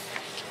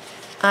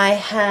 I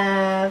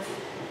have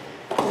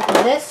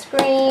this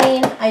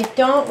green. I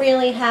don't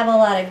really have a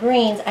lot of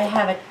greens. I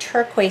have a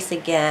turquoise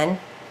again.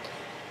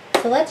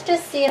 So let's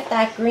just see if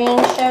that green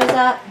shows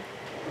up.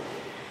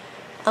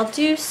 I'll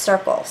do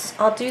circles.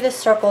 I'll do the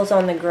circles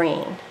on the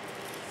green.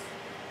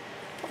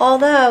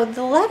 Although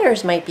the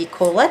letters might be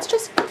cool. Let's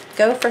just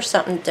go for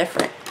something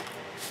different.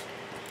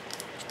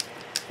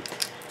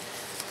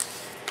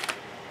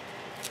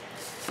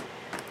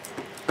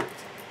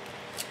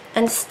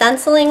 And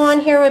stenciling on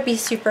here would be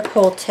super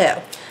cool too.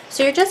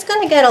 So you're just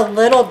going to get a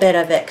little bit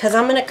of it because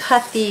I'm going to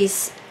cut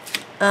these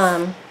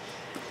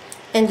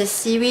into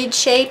seaweed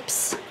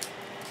shapes.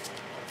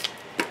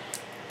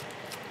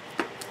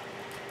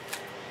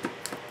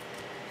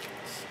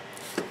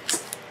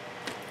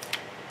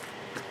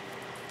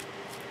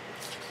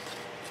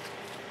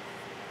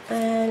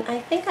 And I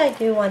think I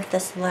do want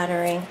this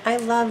lettering. I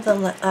love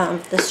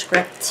the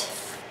script.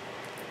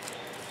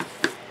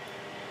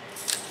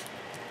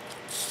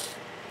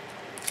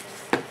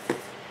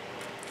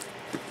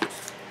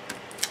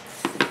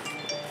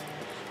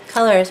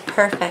 Color is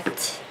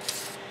perfect.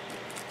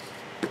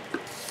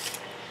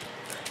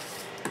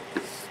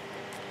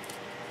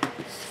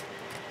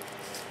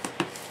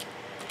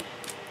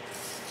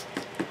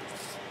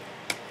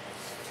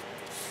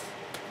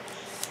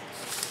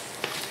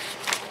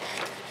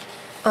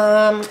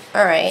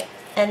 Alright,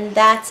 and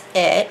that's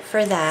it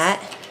for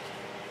that.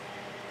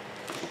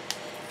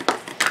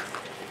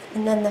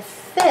 And then the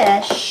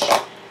fish,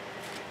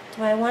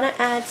 do I want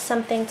to add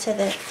something to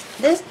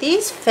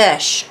these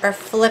fish are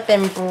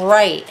flipping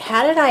bright.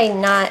 How did I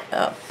not,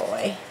 oh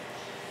boy.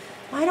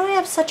 Why do I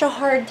have such a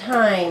hard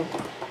time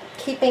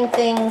keeping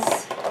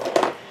things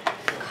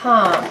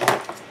calm?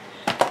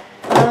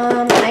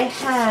 I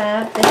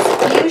have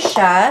this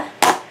fuchsia.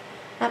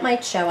 That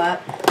might show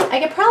up. I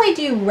could probably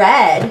do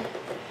red.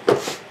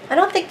 I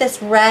don't think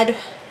this red,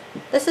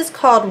 this is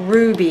called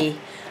ruby.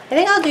 I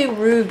think I'll do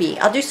ruby.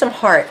 I'll do some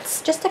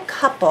hearts, just a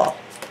couple.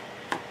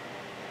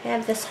 I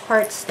have this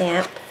heart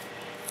stamp.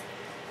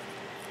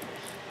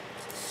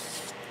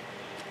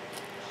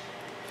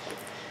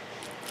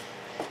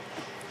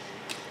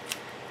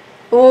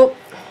 Oh,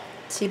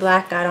 see,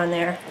 black got on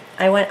there.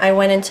 I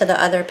went into the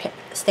other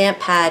stamp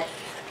pad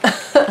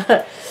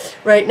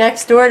right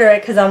next door to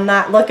it because I'm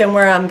not looking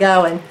where I'm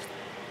going.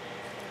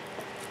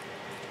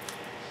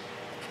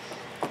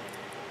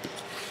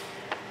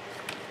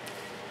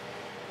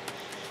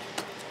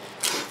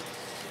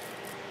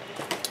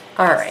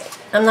 Alright,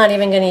 I'm not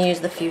even going to use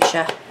the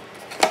fuchsia.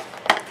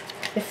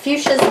 The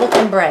fuchsia's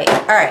looking bright.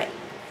 Alright,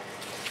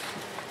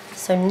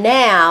 so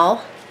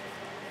now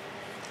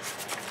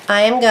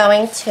I am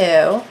going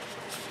to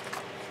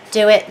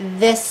do it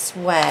this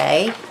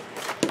way.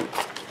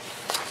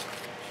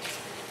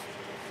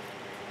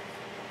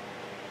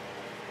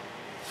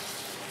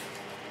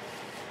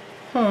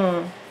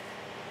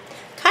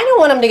 Kind of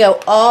want them to go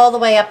all the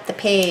way up the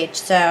page,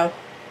 so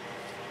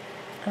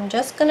I'm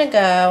just going to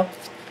go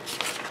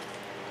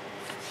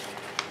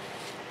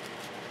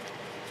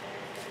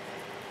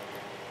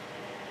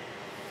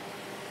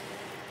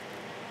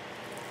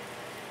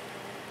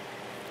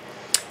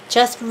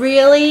just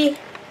really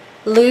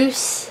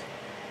loose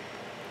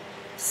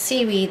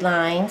seaweed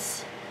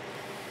lines.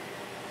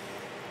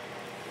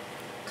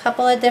 A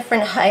couple of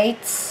different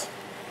heights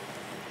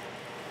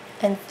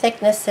and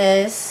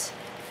thicknesses.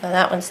 Oh,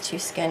 that one's too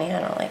skinny. I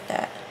don't like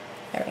that.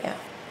 There we go.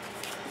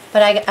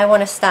 But I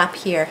want to stop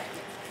here.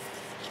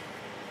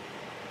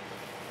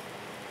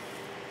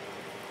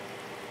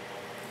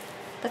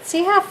 But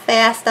see how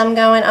fast I'm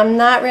going? I'm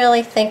not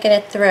really thinking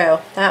it through.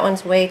 That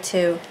one's way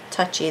too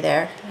touchy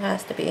there. It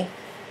has to be.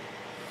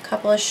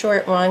 Couple of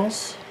short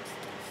ones.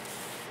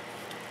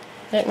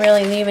 Didn't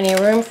really leave any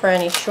room for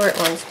any short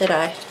ones, did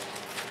I?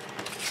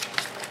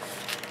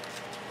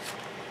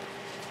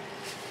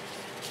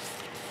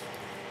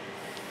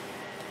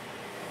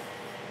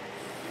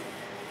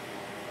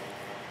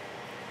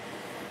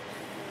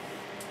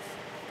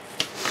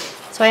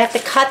 So I have to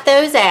cut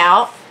those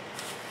out,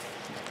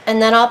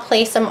 and then I'll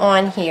place them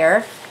on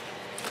here.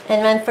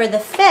 And then for the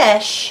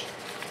fish,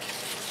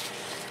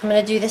 I'm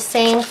going to do the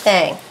same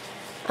thing.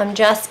 I'm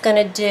just going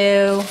to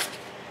do,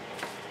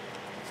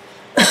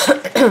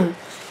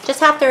 just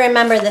have to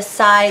remember the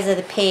size of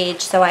the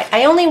page, so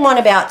I only want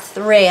about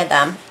 3 of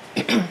them.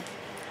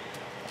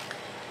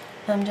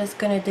 I'm just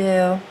going to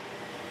do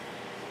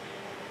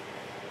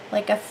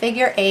like a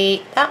figure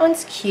 8. That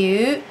one's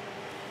cute.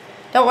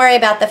 Don't worry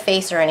about the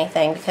face or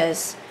anything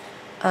because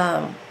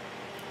well,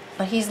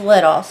 he's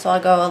little, so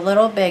I'll go a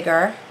little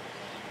bigger.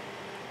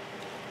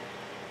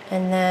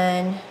 And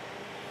then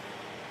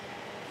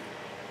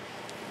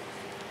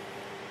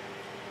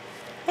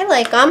I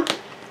like them.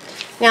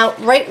 Now,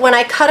 right when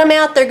I cut them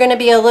out, they're going to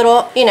be a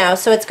little, you know,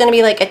 so it's going to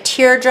be like a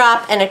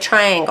teardrop and a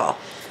triangle.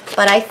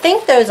 But I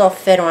think those will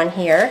fit on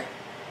here.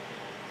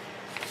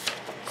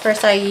 Of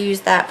course, I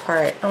use that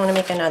part. I want to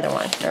make another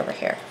one over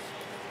here.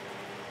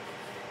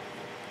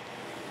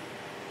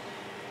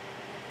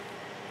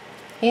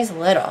 He's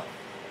little.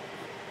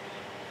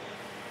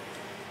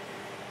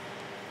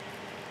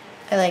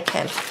 I like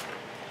him.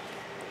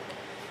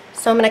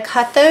 So I'm going to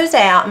cut those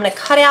out. I'm going to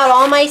cut out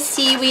all my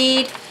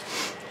seaweed.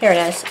 Here it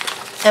is.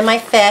 And my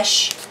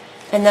fish.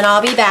 And then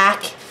I'll be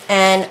back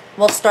and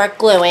we'll start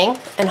gluing.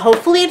 And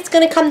hopefully it's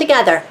going to come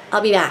together.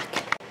 I'll be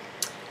back.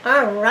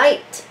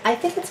 Alright. I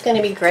think it's going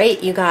to be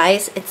great, you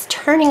guys. It's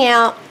turning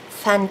out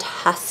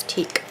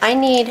fantastic. I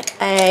need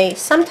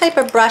some type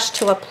of brush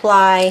to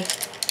apply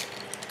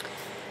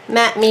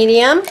matte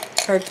medium.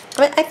 Or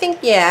I think,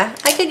 yeah.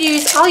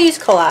 I'll use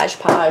Collage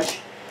Page.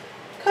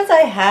 Because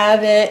I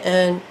have it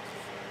and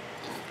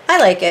I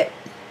like it.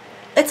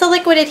 It's a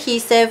liquid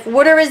adhesive,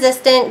 water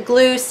resistant,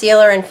 glue,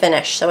 sealer, and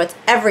finish. So it's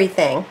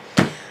everything.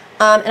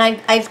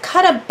 And I've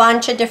cut a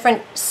bunch of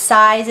different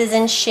sizes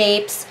and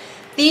shapes.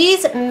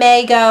 These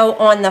may go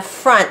on the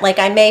front, like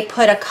I may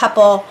put a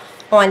couple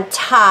on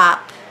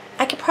top.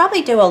 I could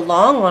probably do a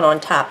long one on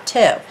top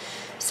too.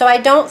 So I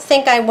don't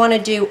think I want to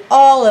do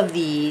all of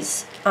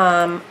these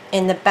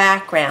in the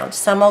background.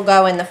 Some will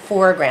go in the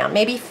foreground.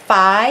 Maybe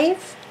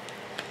 5.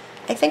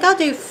 I think I'll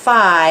do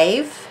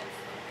 5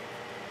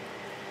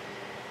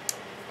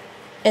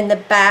 in the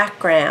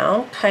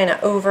background, kind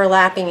of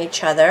overlapping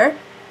each other.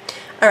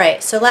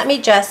 Alright, so let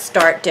me just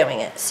start doing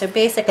it. So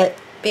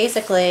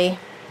basically,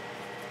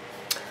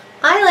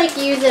 I like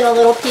using a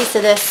little piece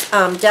of this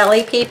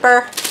deli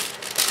paper,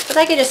 but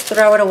I could just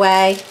throw it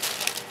away.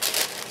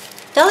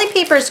 Deli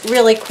paper is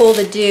really cool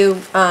to do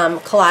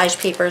collage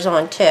papers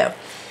on too.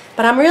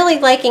 But I'm really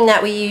liking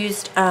that we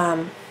used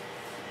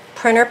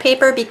printer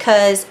paper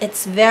because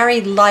it's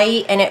very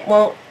light and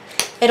it'll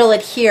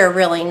adhere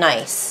really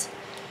nice.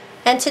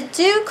 And to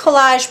do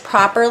collage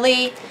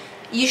properly,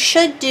 you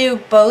should do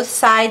both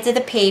sides of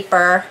the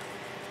paper.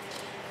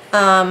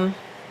 But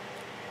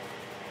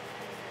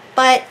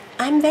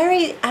I'm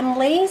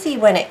lazy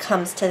when it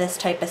comes to this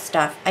type of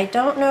stuff. I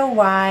don't know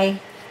why.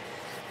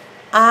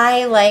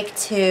 I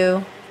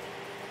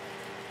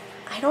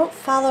don't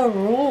follow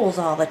rules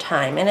all the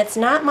time, and it's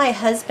not my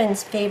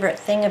husband's favorite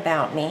thing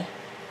about me.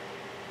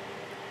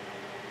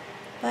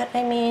 But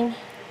I mean,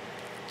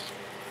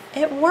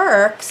 it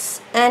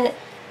works, and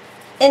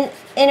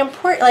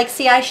important, like,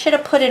 see, I should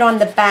have put it on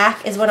the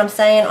back, is what I'm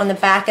saying, on the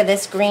back of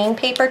this green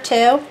paper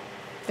too.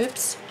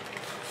 Oops,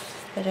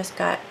 I just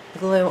got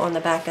glue on the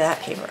back of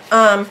that paper.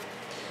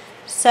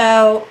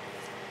 So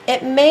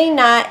it may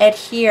not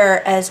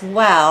adhere as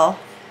well.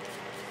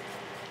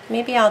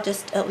 Maybe I'll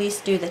just at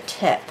least do the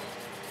tip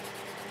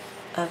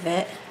of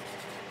it,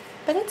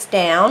 but it's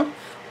down.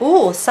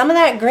 Ooh, some of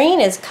that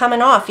green is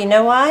coming off. You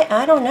know why?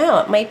 I don't know.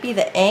 It might be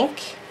the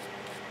ink.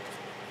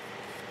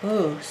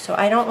 Ooh, so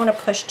I don't want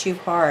to push too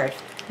hard.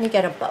 Let me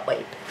get a butt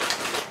wipe.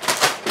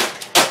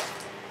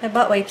 My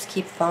butt wipes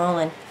keep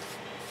falling.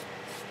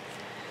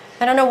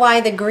 I don't know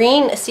why the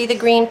green, see the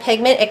green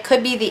pigment? It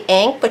could be the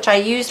ink, which I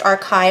used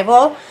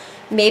archival.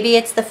 Maybe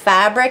it's the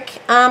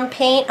fabric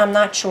paint. I'm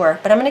not sure,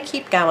 but I'm going to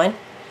keep going.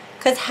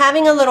 Because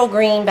having a little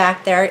green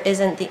back there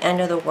isn't the end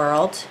of the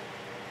world.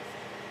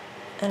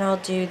 And I'll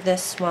do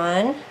this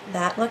one.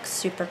 That looks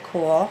super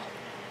cool.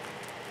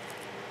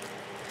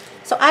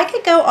 So I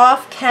could go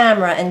off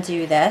camera and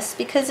do this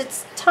because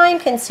it's time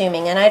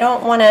consuming and I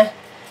don't want to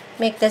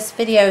make this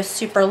video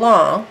super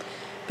long.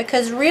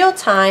 Because real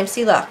time,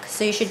 see, look,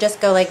 so you should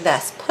just go like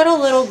this. Put a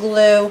little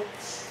glue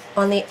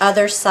on the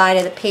other side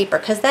of the paper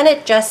because then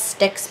it just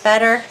sticks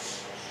better.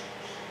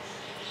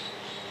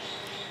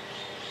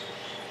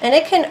 And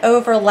it can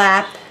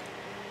overlap,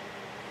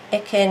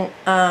 it can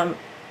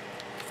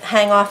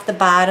hang off the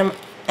bottom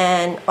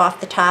and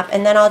off the top,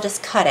 and then I'll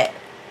just cut it.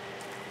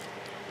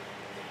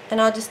 And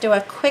I'll just do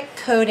a quick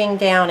coating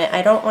down it.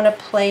 I don't want to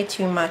play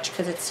too much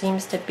because it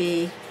seems to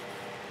be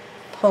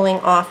pulling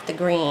off the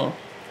green.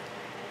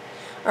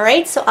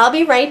 Alright, so I'll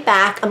be right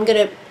back. I'm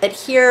going to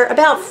adhere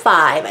about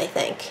 5, I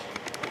think.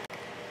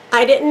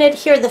 I didn't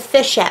adhere the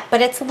fish yet,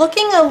 but it's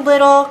looking a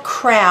little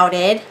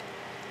crowded.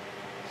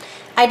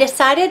 I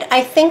decided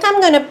I think I'm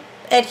going to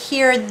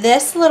adhere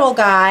this little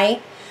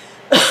guy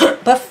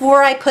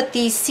before I put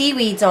these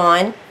seaweeds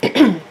on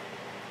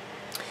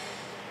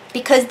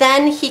because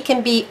then he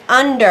can be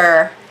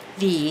under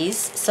these.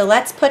 So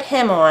let's put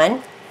him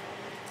on.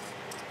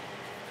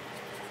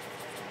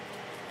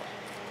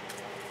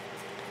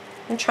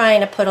 I'm trying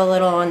to put a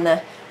little on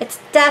the, it's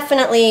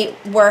definitely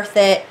worth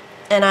it,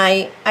 and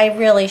I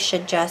really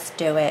should just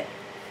do it.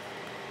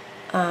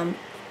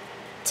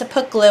 To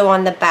put glue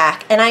on the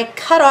back, and I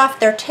cut off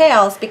their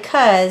tails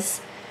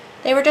because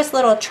they were just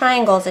little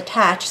triangles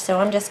attached, so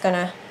I'm just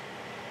gonna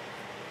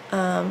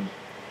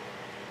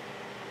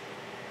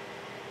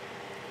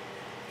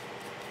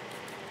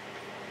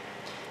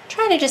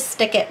try to just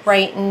stick it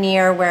right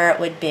near where it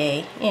would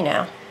be, you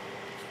know.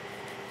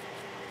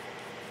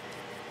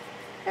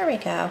 There we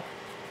go.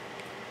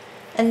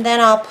 And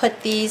then I'll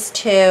put these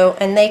two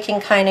and they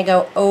can kind of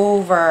go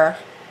over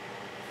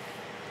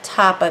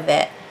top of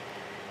it.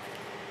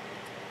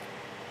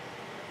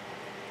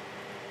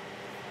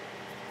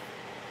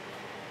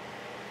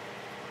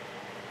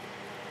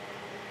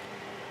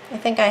 I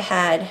think I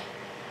had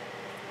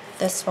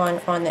this one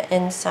on the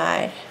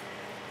inside.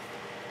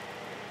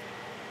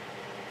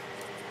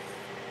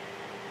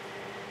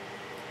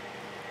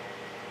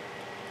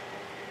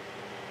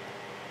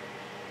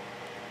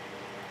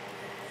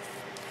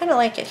 Kind of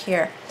like it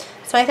here.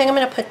 So I think I'm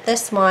going to put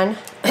this one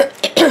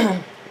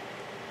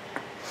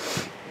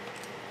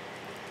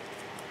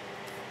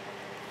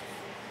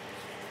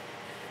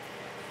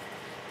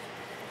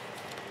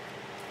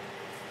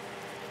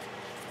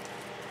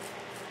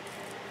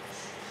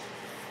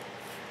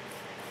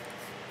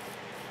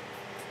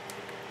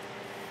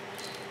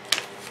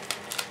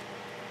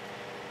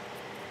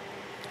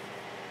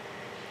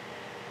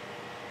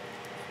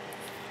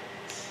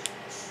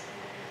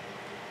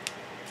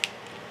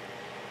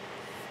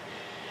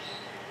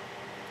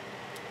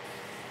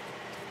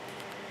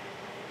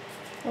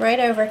right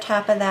over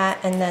top of that,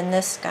 and then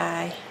this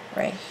guy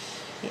right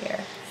here.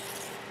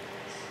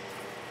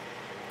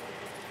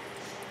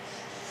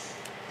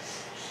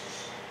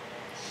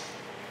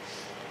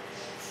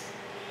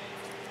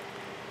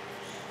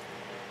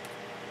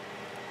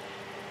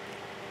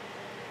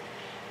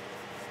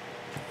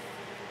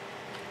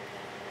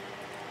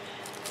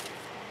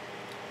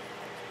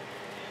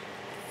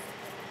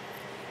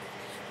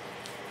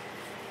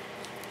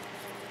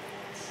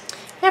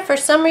 Yeah, for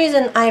some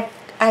reason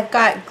I've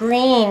got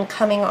green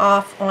coming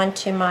off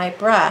onto my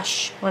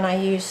brush when I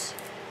use,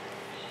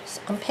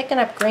 I'm picking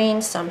up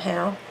green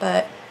somehow,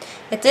 but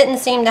It didn't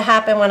seem to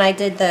happen when I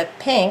did the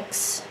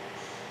pinks.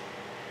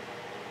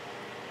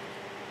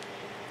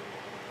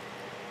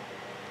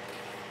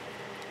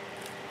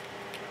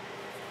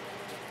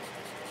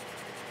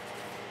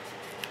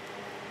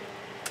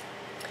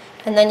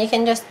 And then you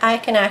can just, I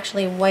can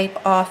actually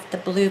wipe off the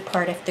blue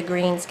part if the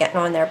green's getting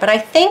on there. But I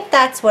think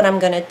that's what I'm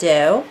going to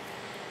do.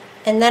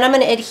 And then I'm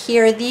going to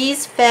adhere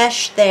these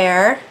fish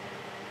there.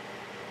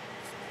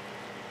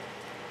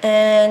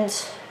 And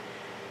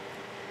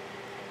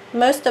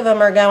most of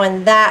them are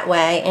going that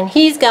way, and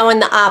he's going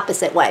the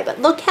opposite way.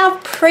 But look how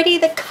pretty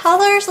the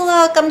colors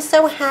look. I'm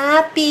so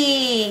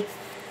happy.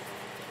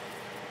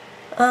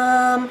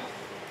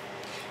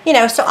 You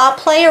know, so I'll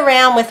play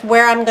around with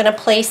where I'm going to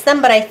place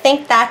them, but I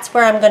think that's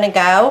where I'm going to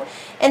go.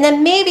 And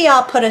then maybe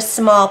I'll put a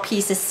small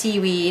piece of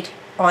seaweed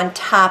on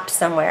top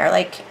somewhere.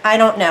 Like, I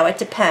don't know, it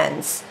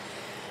depends.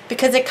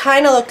 Because it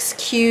kind of looks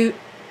cute.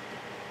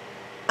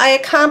 I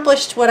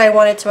accomplished what I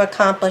wanted to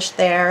accomplish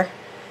there.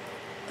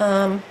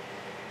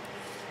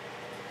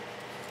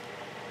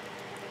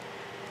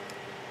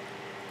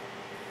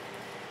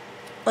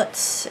 Let's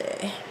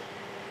see.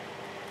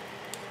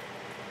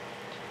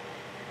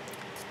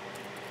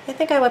 I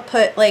think I would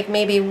put like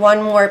maybe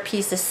one more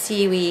piece of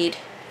seaweed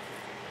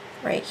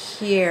right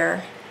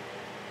here.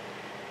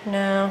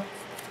 No.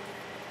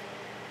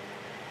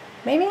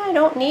 Maybe I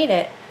don't need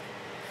it.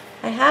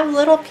 I have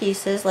little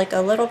pieces, like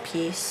a little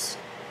piece.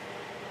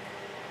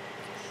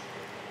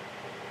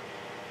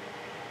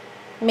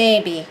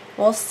 Maybe.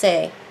 We'll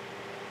see.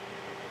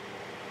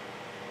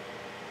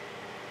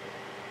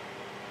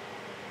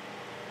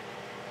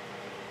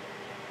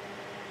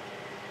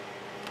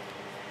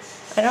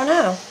 I don't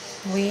know.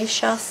 We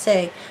shall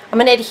see. I'm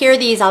going to adhere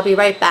these. I'll be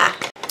right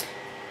back.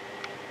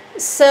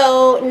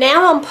 So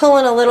now I'm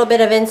pulling a little bit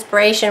of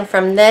inspiration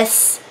from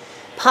this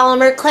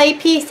polymer clay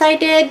piece I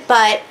did,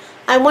 but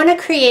I want to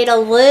create a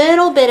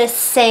little bit of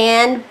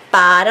sand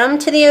bottom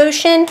to the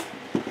ocean.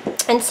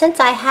 And since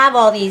I have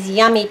all these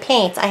yummy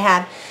paints, I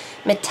have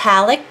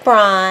metallic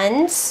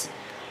bronze,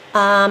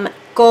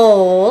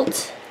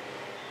 gold,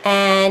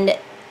 and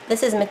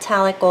this is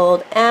metallic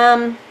gold.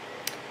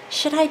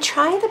 Should I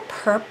try the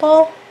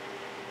purple?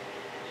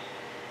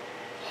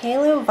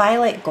 Halo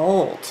Violet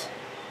Gold.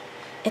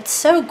 It's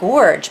so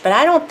gorge, but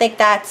I don't think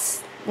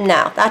that's,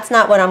 no, that's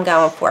not what I'm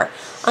going for.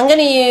 I'm going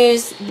to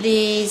use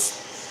these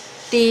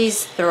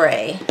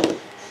three.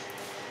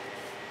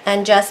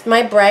 And just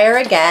my brayer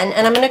again,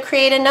 and I'm going to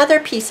create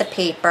another piece of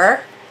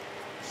paper.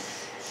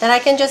 Then I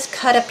can just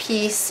cut a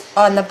piece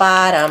on the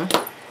bottom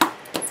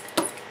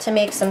to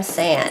make some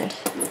sand.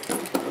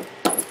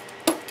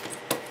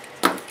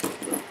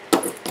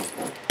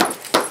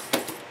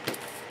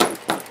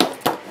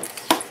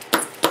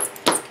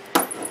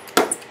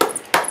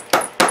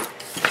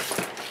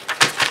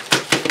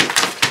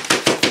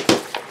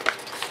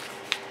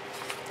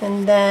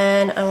 And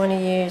then I want to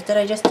use, did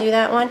I just do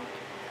that one?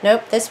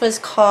 Nope, this was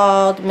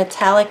called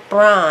metallic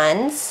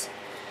bronze.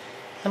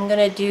 I'm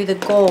going to do the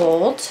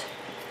gold.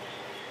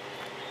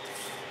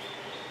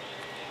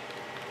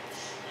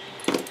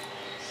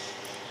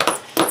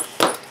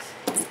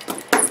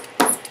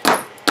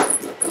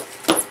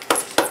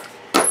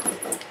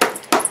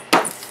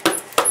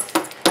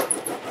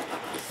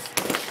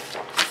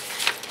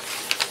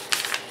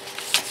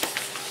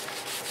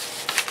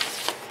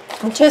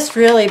 I'm just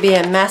really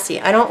being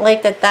messy. I don't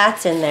like that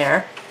that's in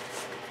there.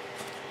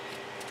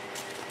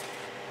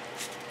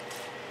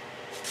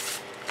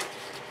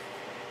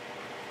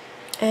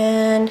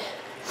 And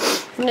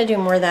I'm going to do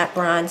more of that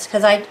bronze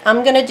because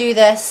I'm going to do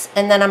this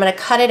and then I'm going to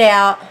cut it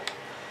out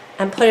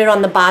and put it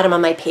on the bottom of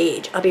my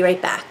page. I'll be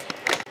right back.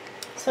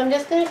 So I'm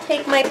just going to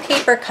take my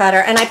paper cutter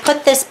and I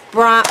put this,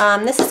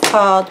 this is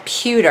called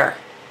pewter.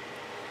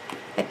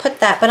 I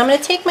put that, but I'm going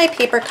to take my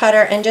paper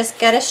cutter and just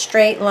get a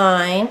straight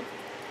line.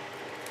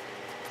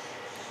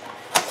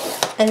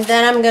 And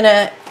then I'm going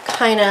to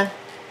kind of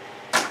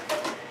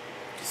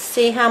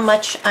see how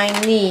much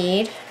I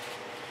need.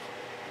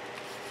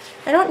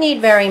 I don't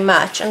need very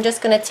much. I'm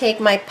just going to take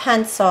my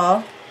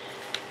pencil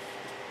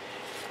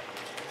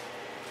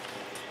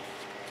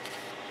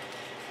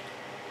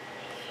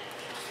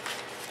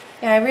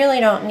yeah, I really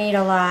don't need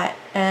a lot,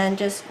 and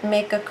just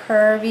make a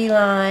curvy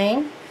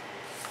line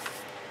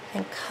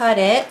and cut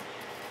it.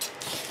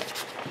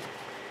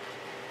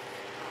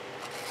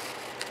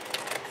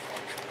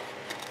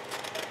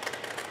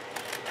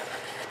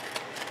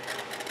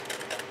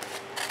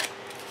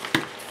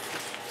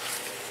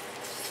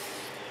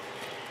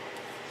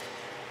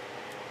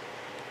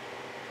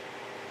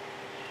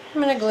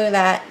 I'm going to glue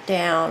that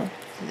down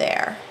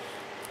there.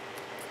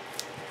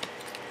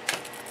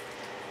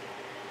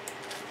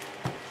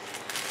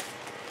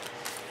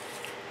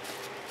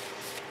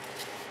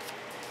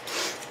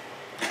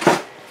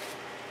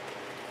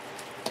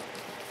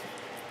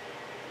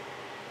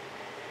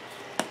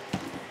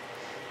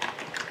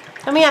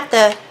 Then we have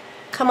to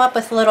come up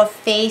with little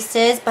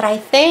faces, but I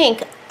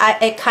think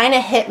it kind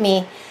of hit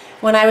me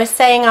when I was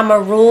saying I'm a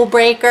rule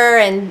breaker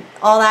and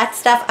all that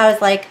stuff. I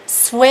was like,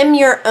 swim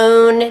your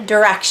own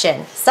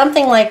direction,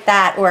 something like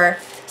that, or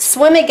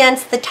swim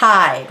against the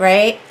tide,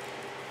 right?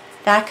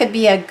 That could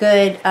be a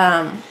good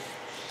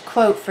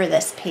quote for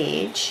this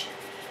page.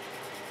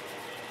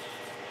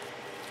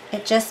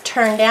 It just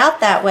turned out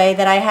that way,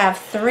 that I have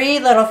 3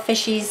 little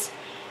fishies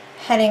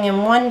heading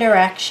in one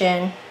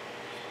direction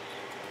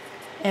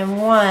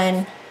and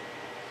one.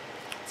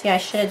 See, I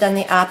should have done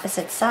the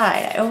opposite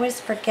side. I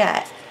always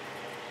forget.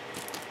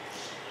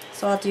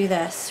 So I'll do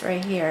this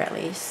right here at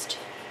least.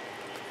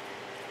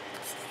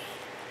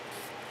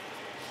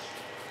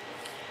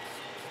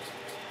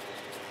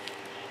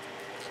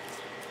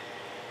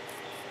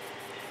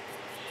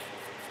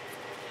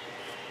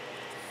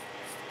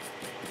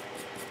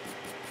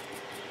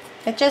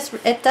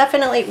 It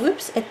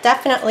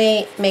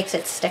definitely makes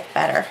it stick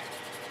better.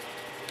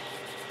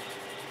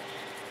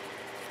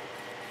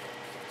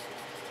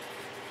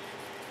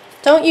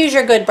 Don't use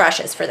your good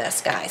brushes for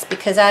this, guys,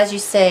 because as you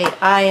say,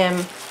 I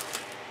am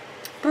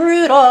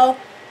brutal,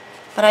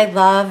 but I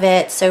love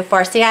it so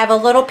far. See, I have a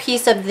little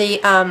piece of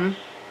the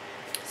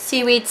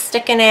seaweed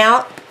sticking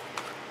out.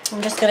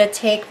 I'm just going to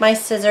take my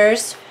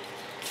scissors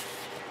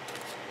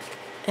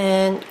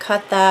and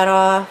cut that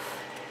off.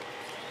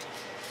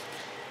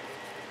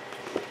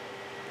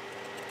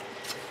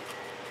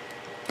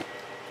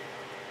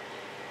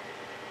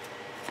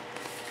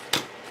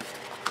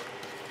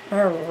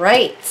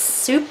 Alright,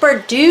 super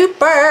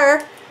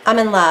duper. I'm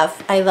in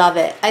love. I love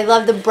it. I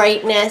love the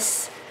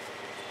brightness.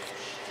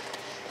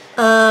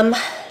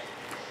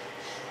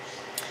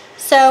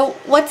 So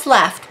what's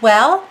left?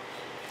 Well,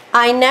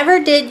 I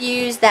never did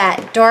use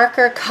that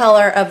darker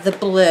color of the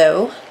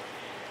blue.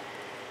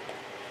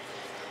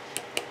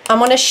 I'm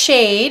going to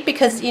shade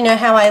because you know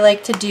how I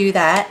like to do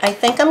that. I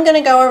think I'm going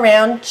to go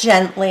around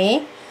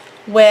gently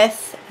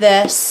with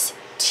this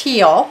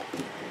teal.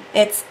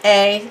 It's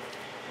a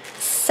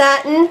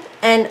satin,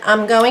 and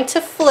I'm going to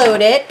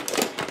float it,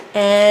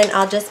 and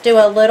I'll just do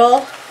a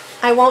little,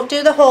 I won't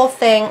do the whole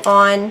thing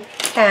on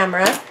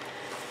camera,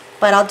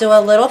 but I'll do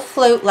a little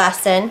float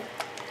lesson.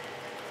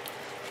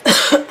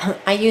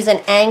 I use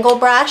an angle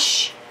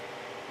brush,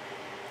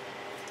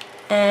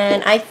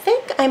 and I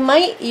think I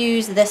might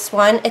use this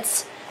one.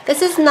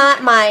 This is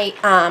not my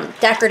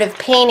decorative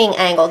painting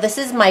angle. This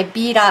is my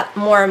beat up,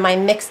 more of my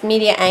mixed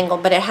media angle,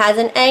 but it has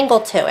an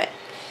angle to it.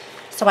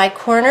 So I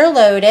corner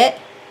load it,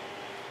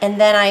 and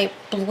then I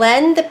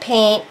blend the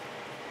paint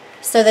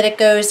so that it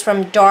goes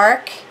from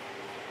dark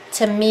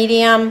to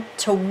medium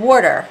to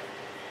water.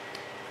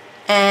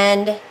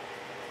 And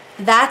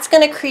that's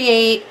going to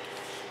create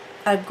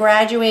a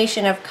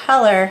graduation of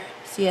color.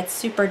 See, it's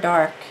super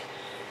dark.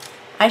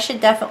 I should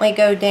definitely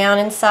go down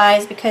in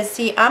size because,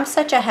 see, I'm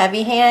such a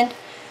heavy hand.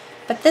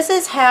 But this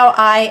is how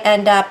I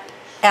end up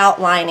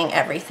outlining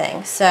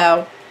everything.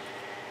 So,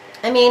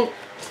 I mean,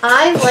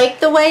 I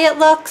like the way it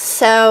looks,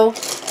 so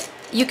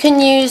you can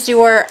use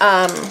your,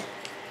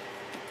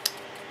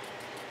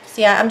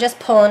 see, I'm just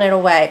pulling it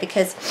away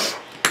because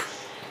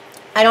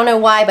I don't know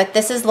why, but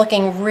this is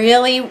looking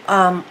really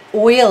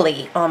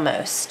oily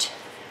almost.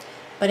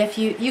 But if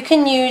you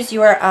can use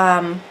your,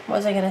 what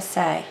was I going to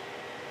say?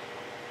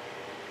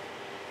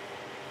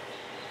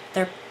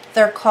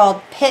 They're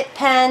called Pitt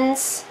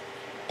pens,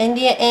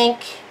 India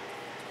ink.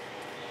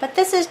 But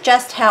this is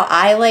just how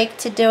I like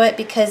to do it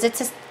because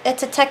it's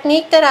a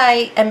technique that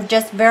I am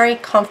just very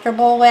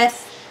comfortable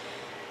with.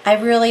 I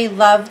really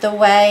love the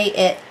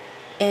way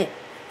it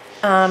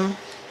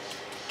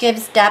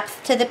gives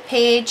depth to the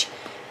page,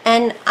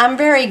 and I'm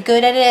very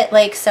good at it,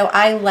 like, so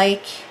I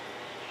like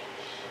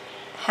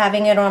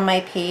having it on my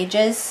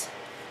pages.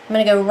 I'm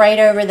going to go right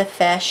over the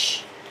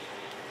fish.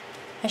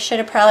 I should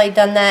have probably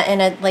done that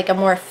in a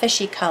more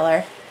fishy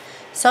color.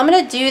 So I'm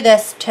going to do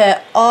this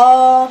to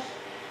all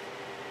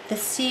the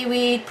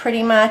seaweed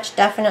pretty much,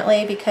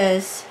 definitely,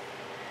 because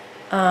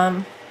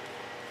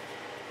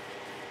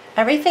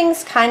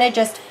everything's kind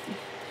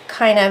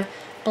of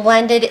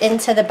blended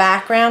into the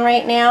background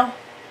right now,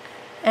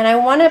 and I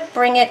want to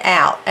bring it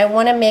out. I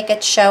want to make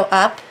it show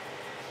up.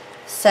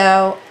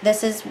 So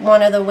this is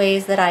one of the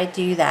ways that I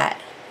do that.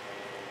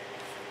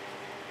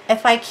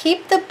 If I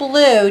keep the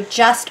blue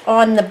just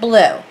on the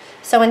blue,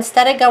 so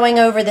instead of going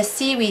over the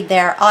seaweed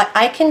there,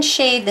 I can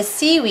shade the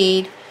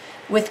seaweed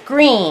with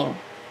green.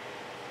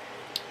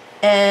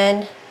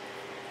 And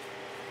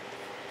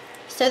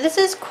so this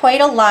is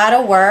quite a lot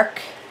of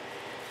work.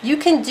 You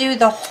can do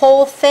the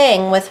whole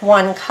thing with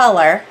one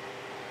color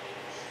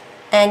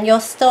and you'll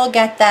still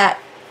get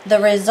the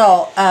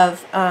result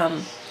of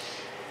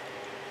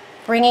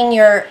bringing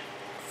your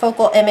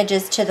focal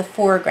images to the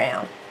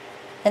foreground.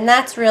 And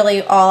that's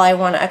really all I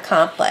want to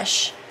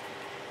accomplish.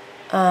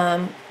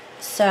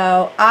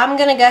 So I'm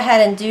going to go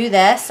ahead and do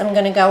this. I'm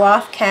going to go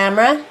off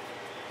camera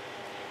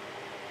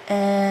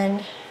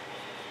and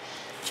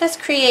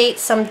just create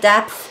some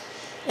depth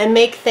and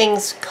make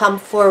things come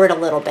forward a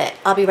little bit.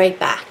 I'll be right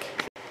back.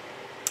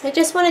 I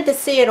just wanted to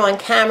see it on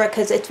camera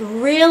because it's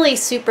really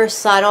super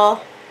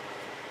subtle,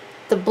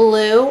 the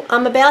blue.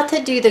 I'm about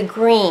to do the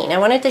green. I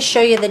wanted to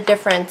show you the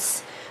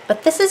difference,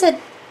 but this is a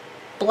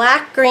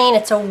black green.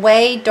 It's a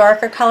way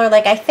darker color.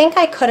 Like, I think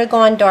I could have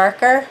gone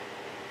darker.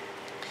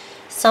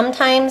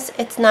 sometimes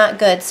it's not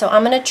good. So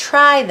I'm going to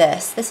try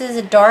this. This is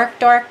a dark,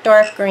 dark,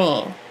 dark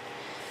green.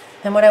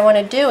 And what I want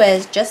to do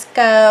is just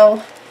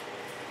go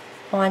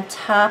on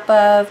top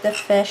of the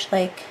fish,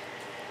 like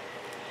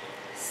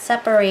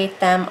separate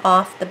them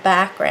off the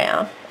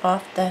background,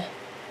 off the,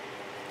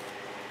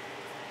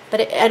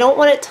 but I don't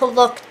want it to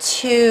look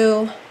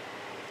too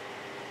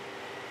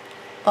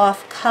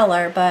off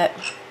color, but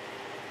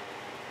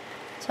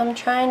so I'm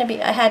trying to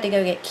be, I had to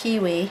go get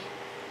Kiwi.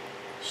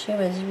 She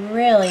was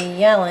really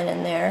yelling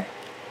in there.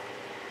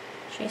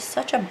 She's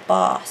such a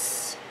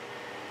boss.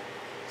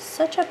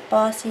 Such a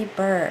bossy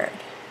bird.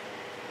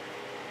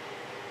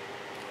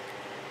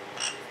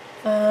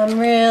 I'm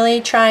really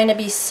trying to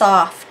be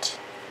soft,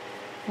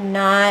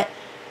 not,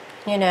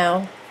 you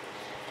know,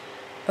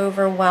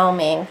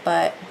 overwhelming,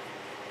 but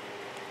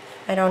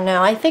I don't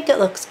know. I think it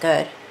looks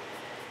good.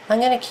 I'm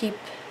going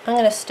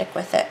to stick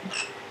with it.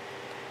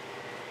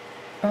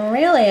 And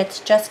really, it's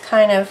just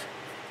kind of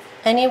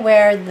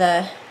anywhere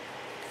the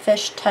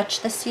fish touch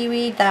the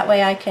seaweed, that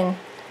way I can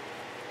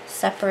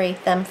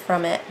separate them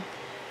from it.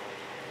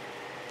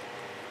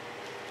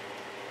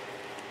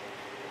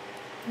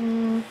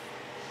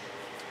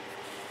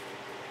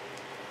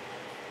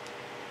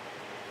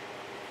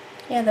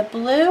 Yeah, the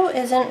blue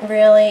isn't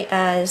really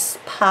as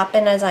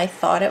poppin' as I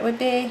thought it would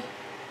be.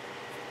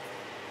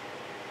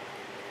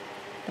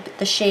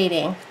 The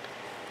shading.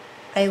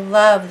 I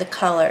love the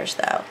colors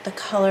though. The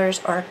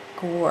colors are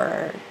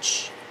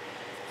gorge.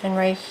 And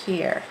right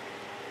here.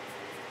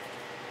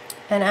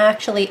 And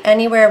actually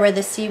anywhere where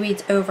the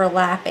seaweed's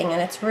overlapping,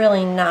 and it's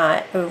really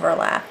not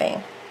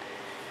overlapping.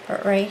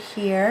 But right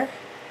here.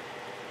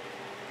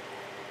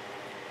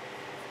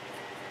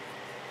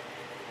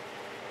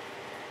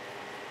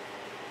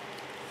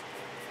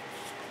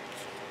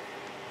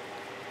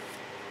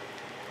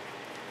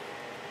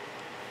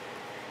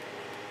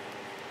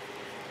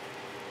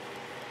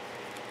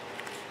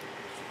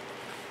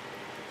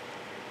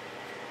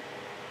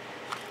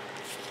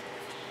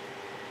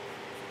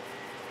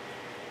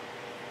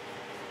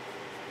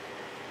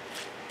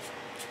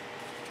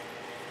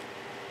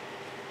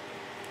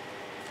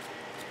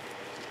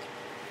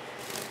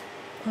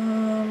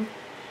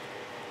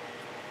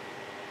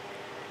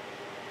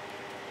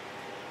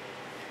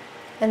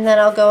 And then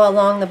I'll go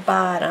along the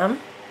bottom.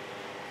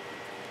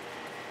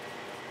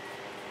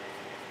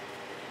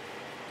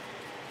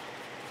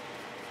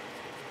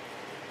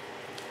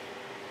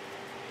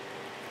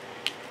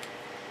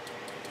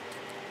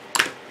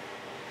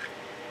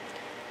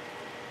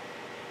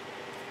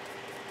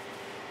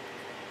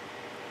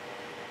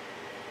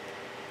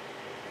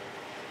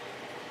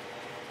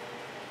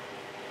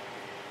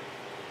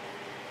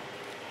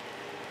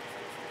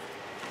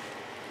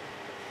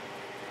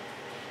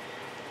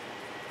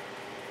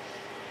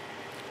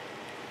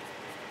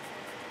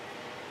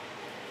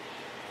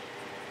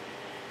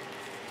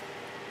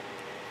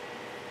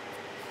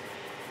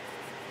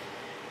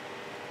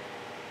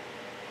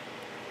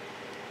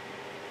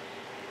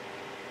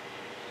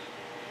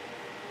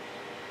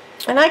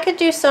 And I could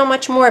do so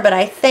much more, but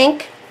I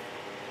think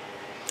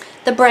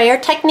the brayer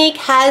technique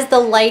has the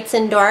lights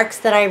and darks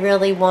that I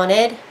really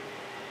wanted.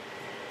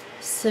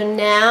 So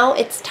now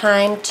it's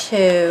time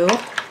to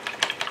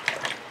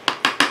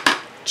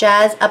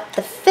jazz up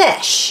the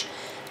fish.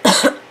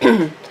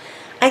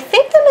 I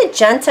think the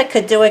magenta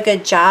could do a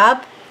good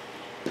job,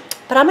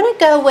 but I'm going to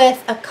go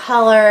with a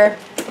color.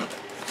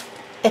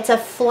 It's a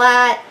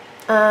flat,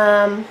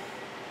 I'm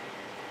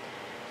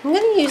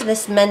going to use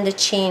this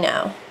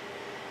Mendocino,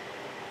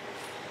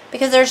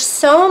 because there's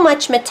so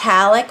much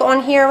metallic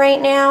on here right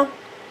now.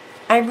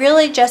 I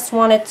really just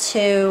wanted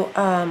to,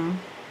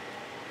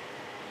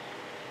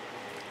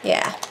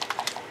 yeah.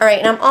 Alright,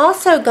 and I'm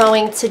also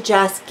going to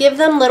just give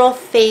them little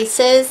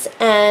faces,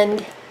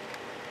 and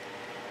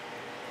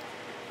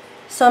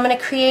so I'm going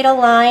to create a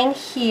line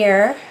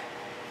here,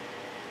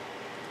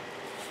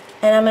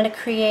 and I'm going to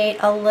create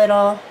a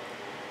little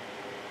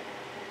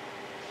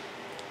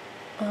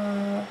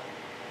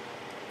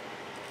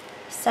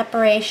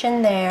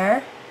separation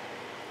there.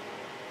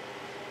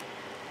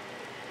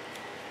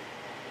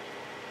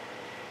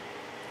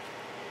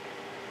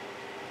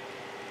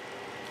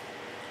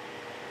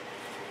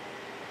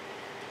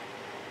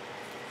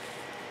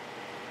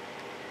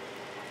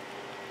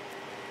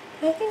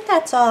 I think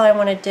that's all I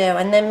want to do,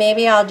 and then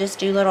maybe I'll just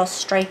do little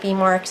stripey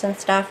marks and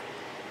stuff.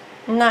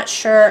 I'm not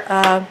sure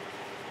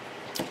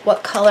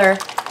what color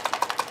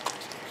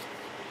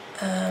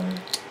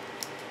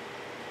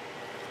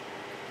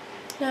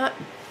no,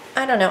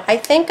 I don't know. I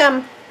think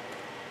I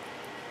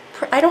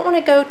don't want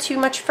to go too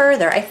much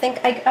further. I think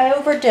I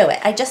overdo it.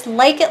 I just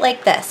like it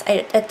like this.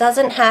 It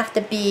doesn't have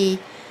to be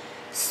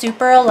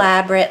super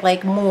elaborate,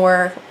 like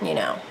more, you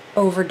know,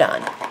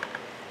 overdone.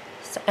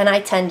 So, and I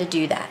tend to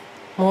do that.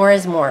 More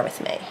is more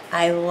with me.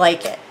 I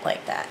like it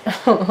like that.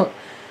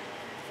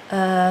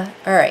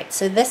 Alright,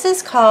 so this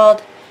is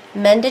called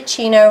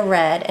Mendocino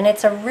Red, and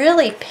it's a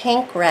really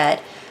pink red,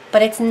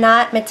 but it's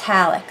not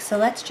metallic. So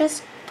let's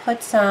just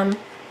put some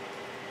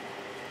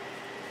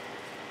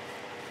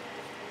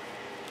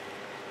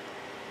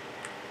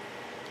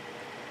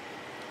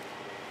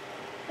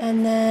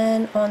And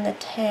then on the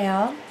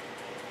tail,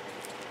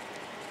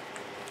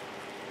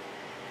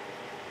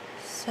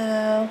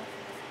 so I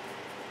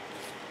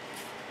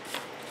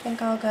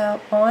think I'll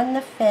go on the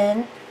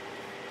fin.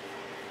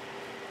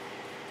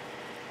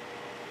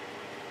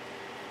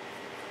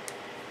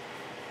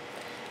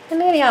 And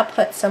maybe I'll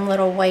put some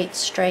little white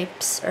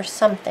stripes or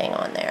something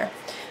on there.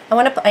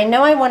 I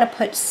know I want to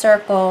put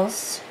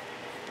circles,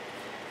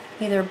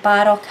 either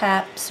bottle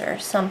caps or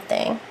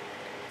something.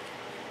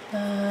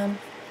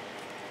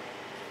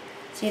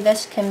 See,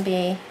 this can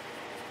be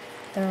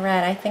the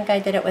red. I think I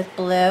did it with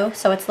blue,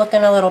 so it's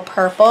looking a little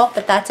purple,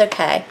 but that's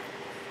okay.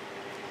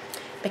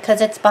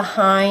 Because it's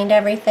behind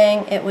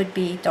everything, it would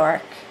be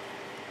dark.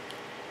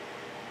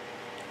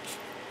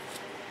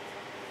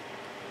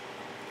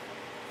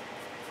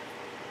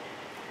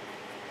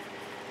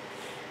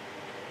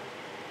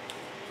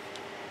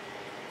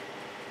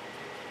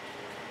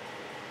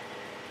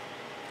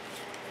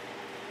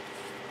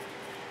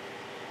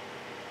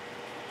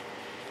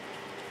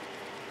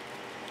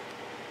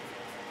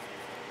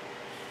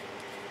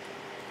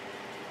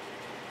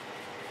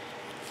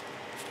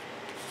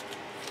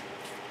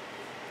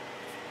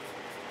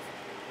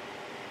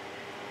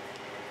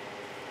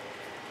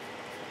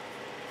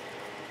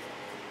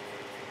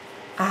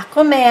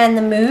 Aquaman,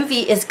 the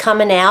movie, is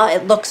coming out.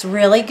 It looks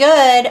really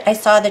good. I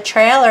saw the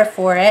trailer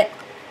for it.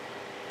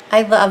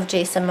 I love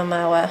Jason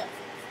Momoa.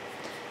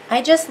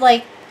 I just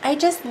like I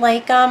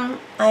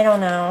don't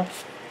know.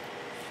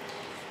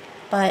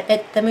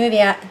 But the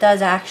movie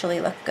does actually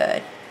look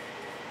good.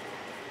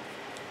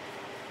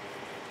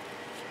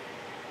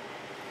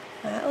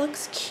 That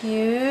looks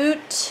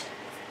cute.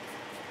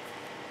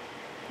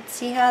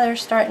 See how they're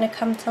starting to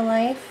come to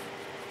life?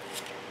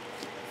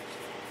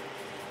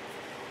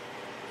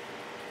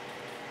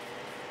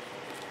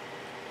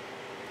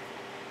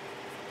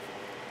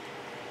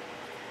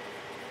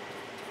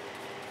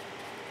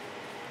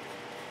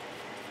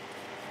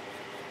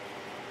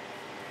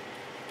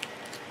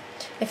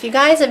 If you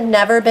guys have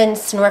never been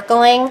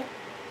snorkeling,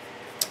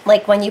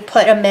 like when you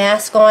put a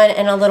mask on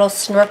and a little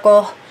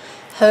snorkel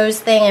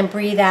hose thing and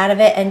breathe out of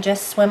it and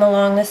just swim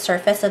along the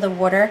surface of the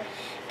water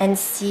and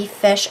see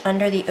fish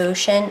under the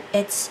ocean,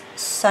 it's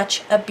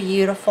such a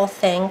beautiful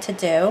thing to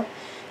do.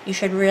 You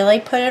should really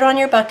put it on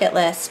your bucket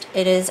list.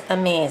 It is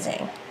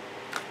amazing.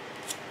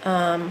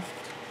 I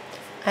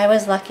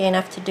was lucky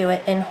enough to do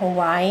it in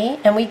Hawaii,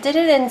 and we did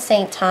it in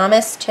St.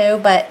 Thomas too,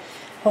 but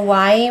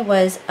Hawaii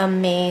was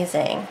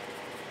amazing.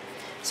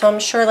 So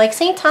I'm sure, like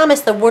St. Thomas,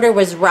 the water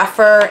was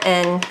rougher,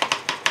 and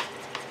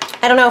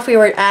I don't know if we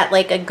were at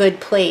like a good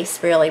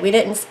place really.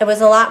 It was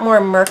a lot more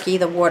murky,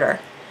 the water.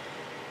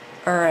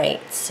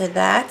 Alright, so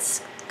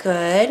that's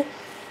good.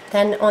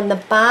 Then on the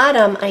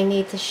bottom I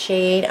need to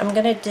shade. I'm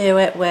going to do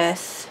it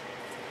with,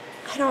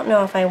 I don't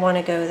know if I want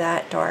to go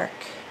that dark.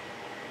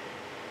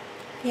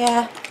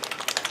 Yeah.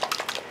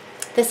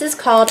 This is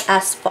called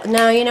asphalt.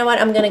 No, you know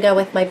what? I'm going to go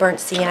with my burnt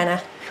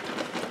sienna.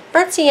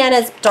 Burnt sienna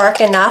is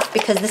dark enough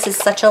because this is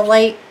such a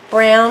light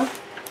brown.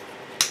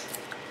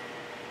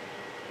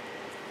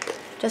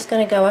 Just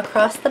going to go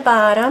across the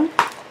bottom.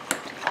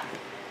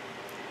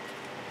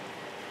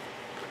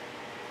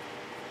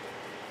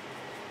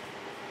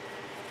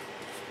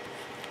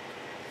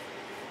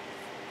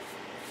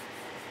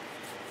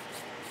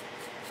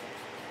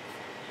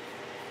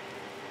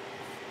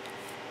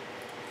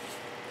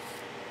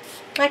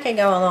 I could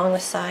go along the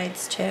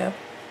sides too.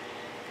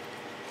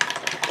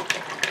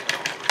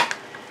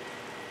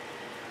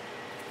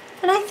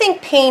 And I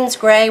think Payne's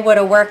Gray would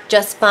have worked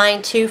just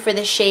fine too for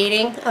the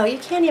shading. Oh, you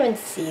can't even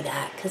see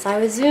that because I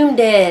was zoomed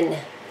in.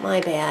 My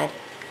bad.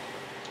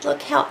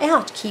 Look how,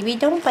 ouch, Kiwi,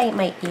 don't bite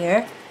my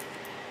ear.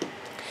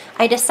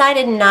 I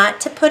decided not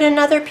to put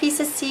another piece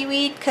of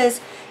seaweed because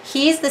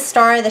he's the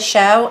star of the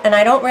show and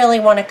I don't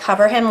really want to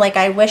cover him. Like,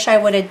 I wish I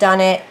would have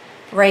done it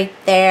right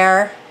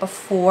there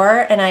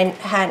before and I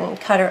hadn't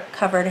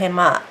covered him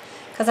up,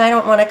 because I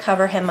don't want to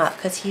cover him up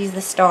because he's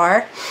the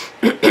star.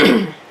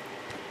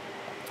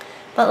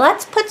 But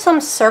let's put some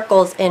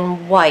circles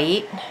in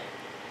white,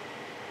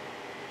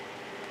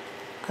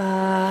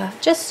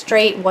 just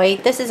straight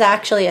white. This is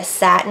actually a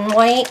satin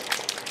white,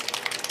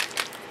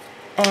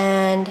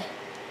 and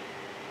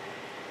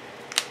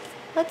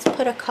let's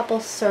put a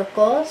couple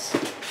circles.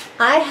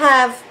 I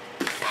have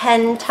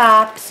pen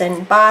tops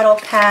and bottle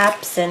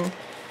caps and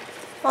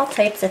all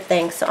types of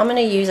things, so I'm going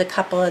to use a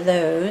couple of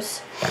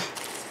those.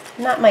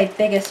 Not my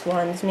biggest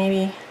ones,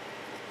 maybe.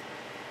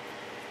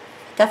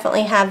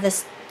 Definitely have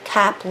this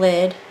cap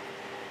lid.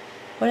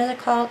 What is it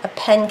called? A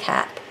pen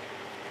cap.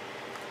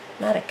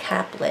 Not a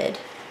cap lid.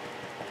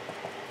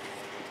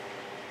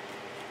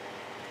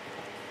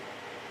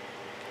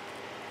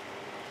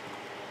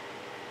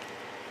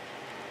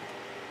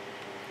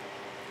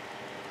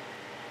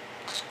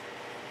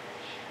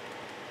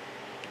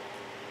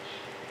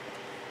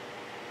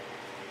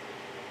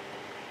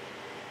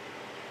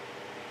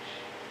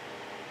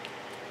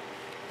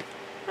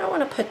 I don't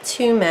want to put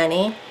too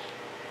many.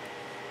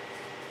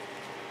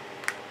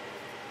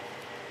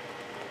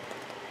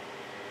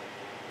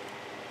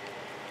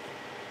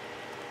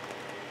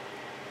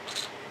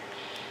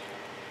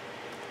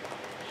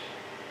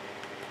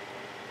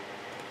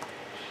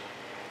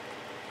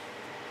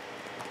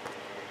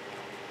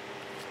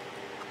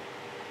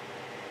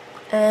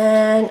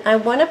 And I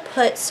want to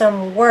put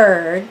some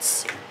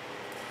words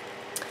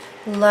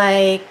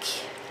like,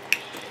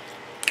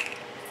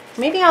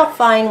 maybe I'll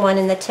find one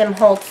in the Tim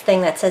Holtz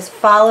thing that says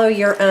follow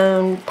your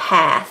own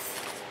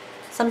path.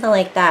 Something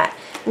like that.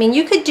 I mean,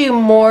 you could do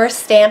more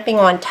stamping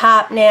on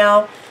top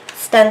now,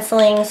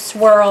 stenciling,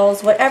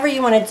 swirls, whatever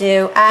you want to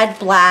do. Add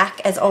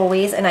black as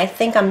always, and I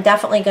think I'm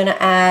definitely going to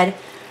add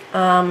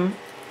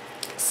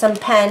some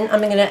pen.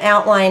 I'm going to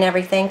outline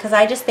everything because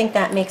I just think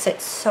that makes it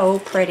so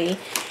pretty.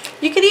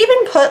 You could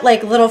even put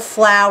like little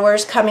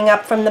flowers coming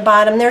up from the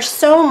bottom. There's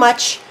so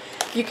much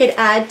you could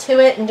add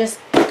to it and just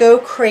go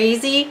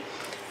crazy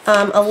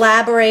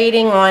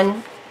elaborating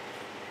on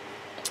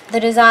the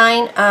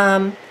design.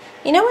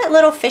 You know what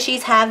little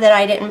fishies have that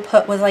I didn't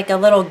put was like a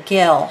little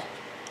gill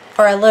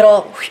or a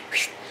little,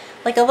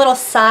 like a little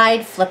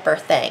side flipper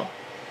thing.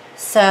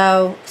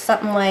 So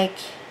something like,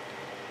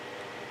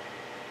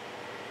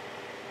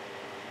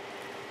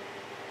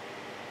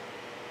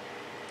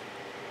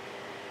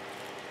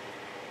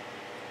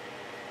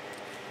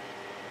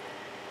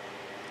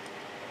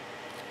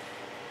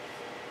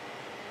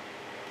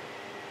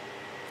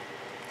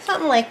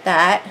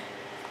 that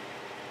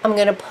I'm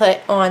going to put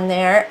on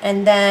there.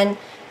 And then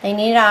they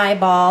need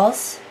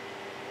eyeballs,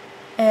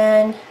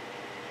 and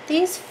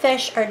these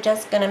fish are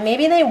just going to,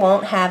 maybe they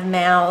won't have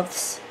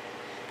mouths.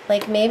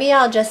 Like maybe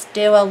I'll just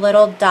do a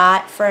little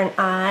dot for an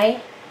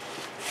eye.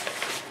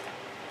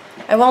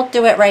 I won't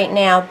do it right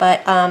now,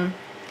 but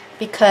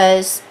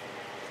because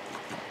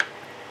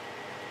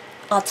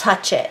I'll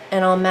touch it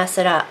and I'll mess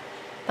it up.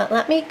 But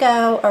let me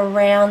go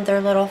around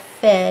their little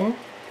fin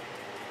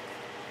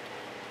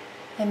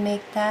and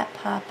make that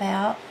pop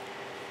out.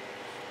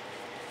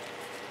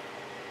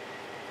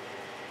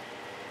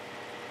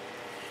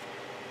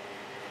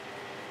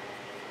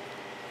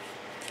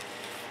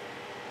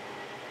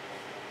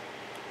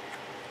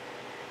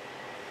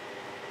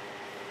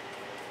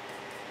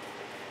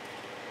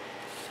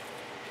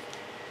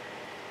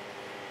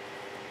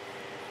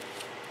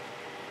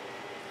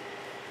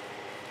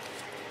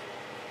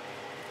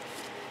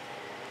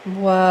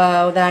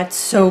 Whoa, that's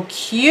so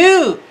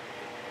cute.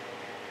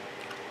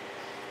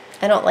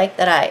 I don't like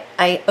that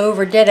I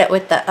overdid it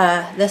with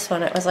the this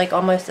one. It was like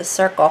almost a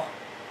circle.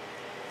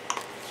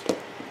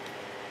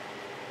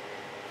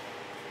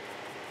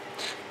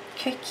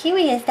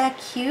 Kiwi, is that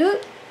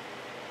cute?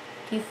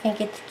 Do you think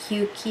it's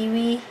cute,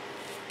 Kiwi?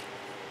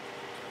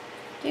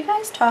 Do you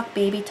guys talk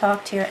baby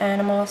talk to your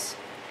animals?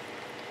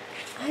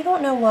 I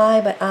don't know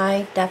why, but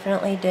I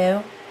definitely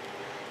do.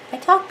 I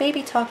talk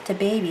baby talk to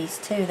babies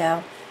too,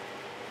 though.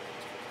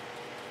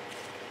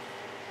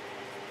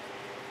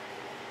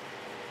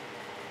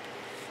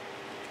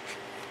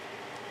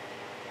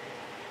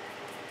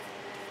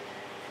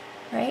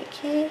 Right,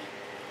 Key?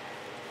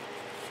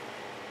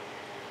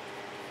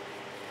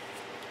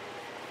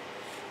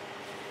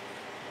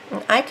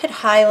 I could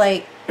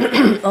highlight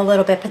a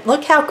little bit, but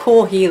look how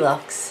cool he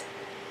looks.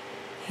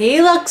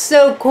 He looks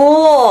so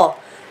cool.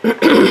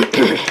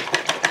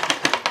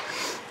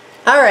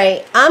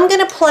 Alright, I'm going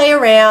to play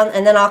around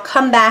and then I'll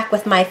come back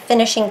with my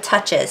finishing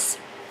touches.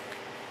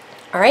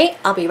 Alright,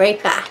 I'll be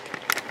right back.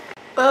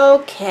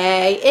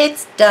 Okay,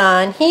 it's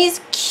done.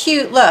 He's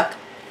cute. Look.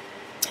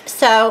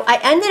 So I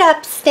ended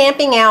up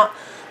stamping out,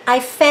 I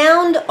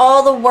found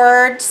all the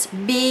words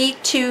be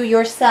to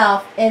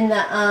yourself in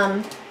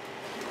the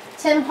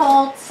Tim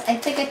Holtz. I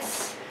think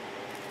it's,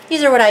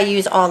 these are what I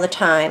use all the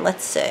time.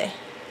 Let's see.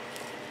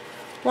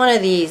 One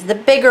of these, the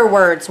bigger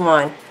words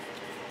one.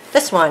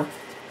 This one.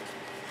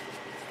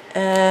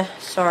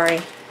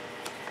 Sorry.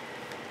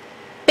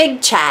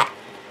 Big Chat.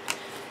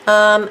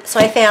 So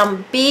I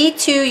found be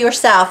to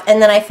yourself,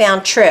 and then I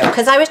found true.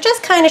 Because I was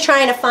just kind of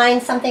trying to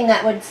find something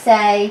that would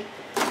say,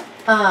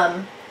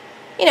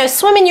 you know,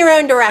 swim in your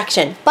own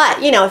direction.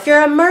 But, you know, if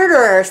you're a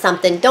murderer or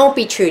something, don't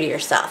be true to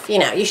yourself. You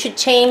know, you should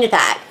change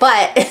that.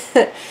 But,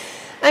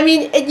 I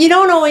mean, you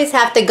don't always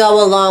have to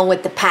go along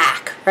with the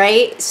pack,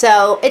 right?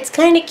 So it's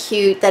kind of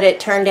cute that it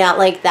turned out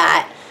like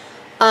that.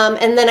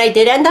 And then I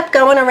did end up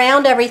going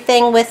around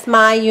everything with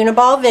my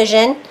Uniball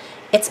Vision.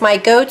 It's my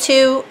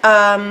go-to,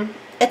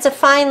 it's a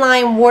fine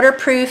line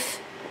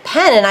waterproof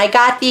pen, and I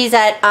got these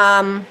at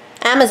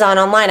Amazon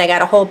online. I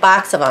got a whole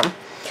box of them.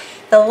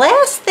 The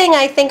last thing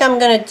I think I'm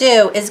going to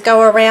do is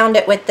go around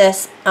it with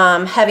this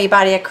heavy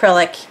body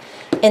acrylic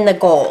in the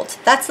gold.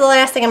 That's the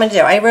last thing I'm going to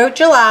do. I wrote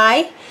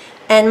July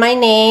and my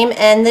name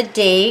and the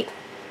date.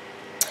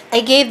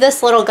 I gave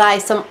this little guy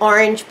some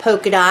orange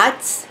polka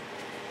dots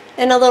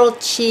and a little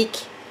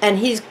cheek, and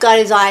he's got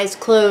his eyes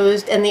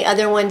closed, and the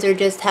other ones are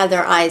just have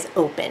their eyes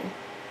open.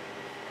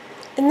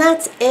 And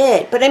that's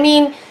it. But I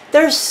mean,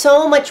 there's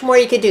so much more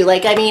you could do.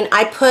 Like, I mean,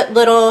 I put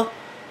little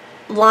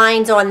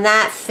lines on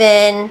that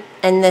fin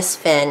and this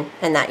fin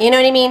and that, you know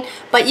what I mean?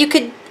 But you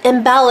could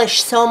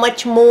embellish so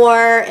much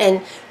more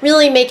and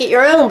really make it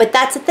your own. But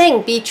that's the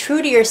thing, be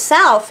true to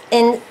yourself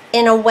in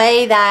a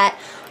way that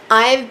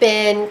I've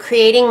been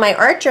creating my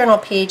art journal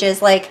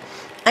pages. Like,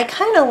 I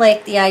kind of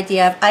like the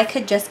idea of I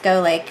could just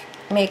go like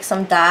make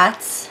some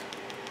dots.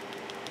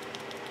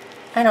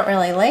 I don't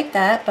really like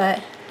that,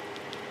 but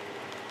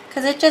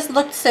because it just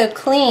looked so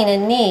clean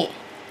and neat.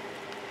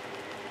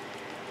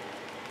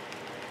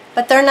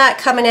 But they're not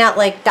coming out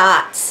like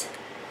dots.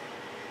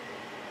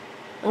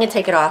 I'm going to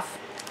take it off.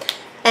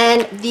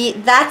 And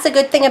that's a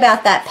good thing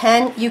about that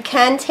pen. You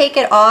can take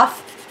it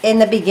off in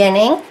the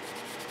beginning.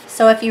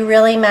 So if you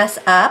really mess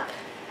up.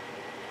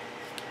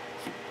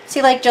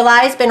 See, like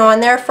July's been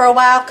on there for a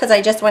while because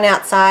I just went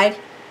outside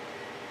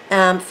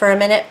for a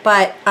minute.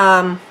 But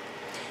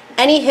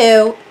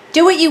anywho,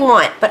 do what you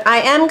want. But I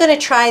am going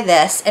to try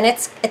this. And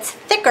it's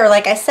thicker,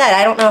 like I said.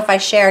 I don't know if I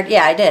shared.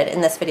 Yeah, I did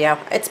in this video.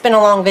 It's been a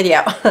long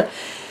video.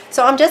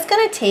 So I'm just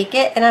going to take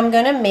it and I'm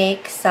going to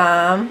make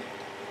some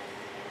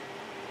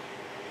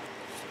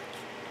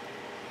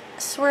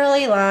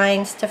swirly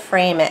lines to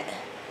frame it.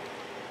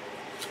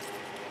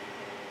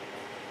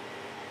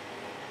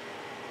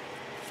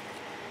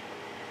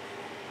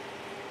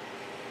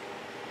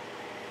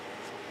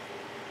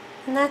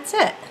 And that's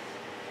it.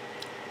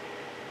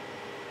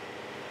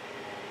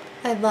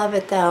 I love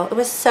it though. It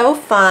was so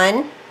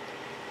fun.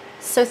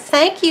 So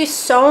thank you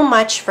so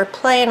much for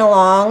playing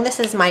along. This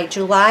is my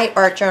July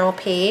art journal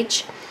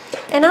page.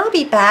 And I'll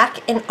be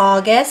back in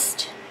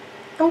August.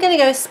 I'm going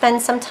to go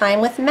spend some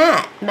time with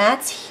Matt.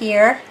 Matt's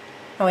here.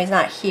 Oh, he's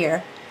not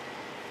here.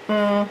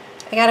 I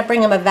got to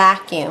bring him a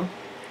vacuum.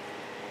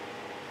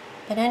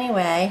 But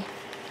anyway,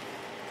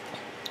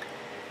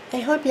 I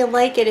hope you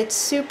like it. It's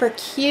super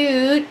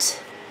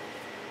cute.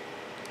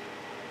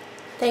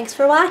 Thanks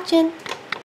for watching.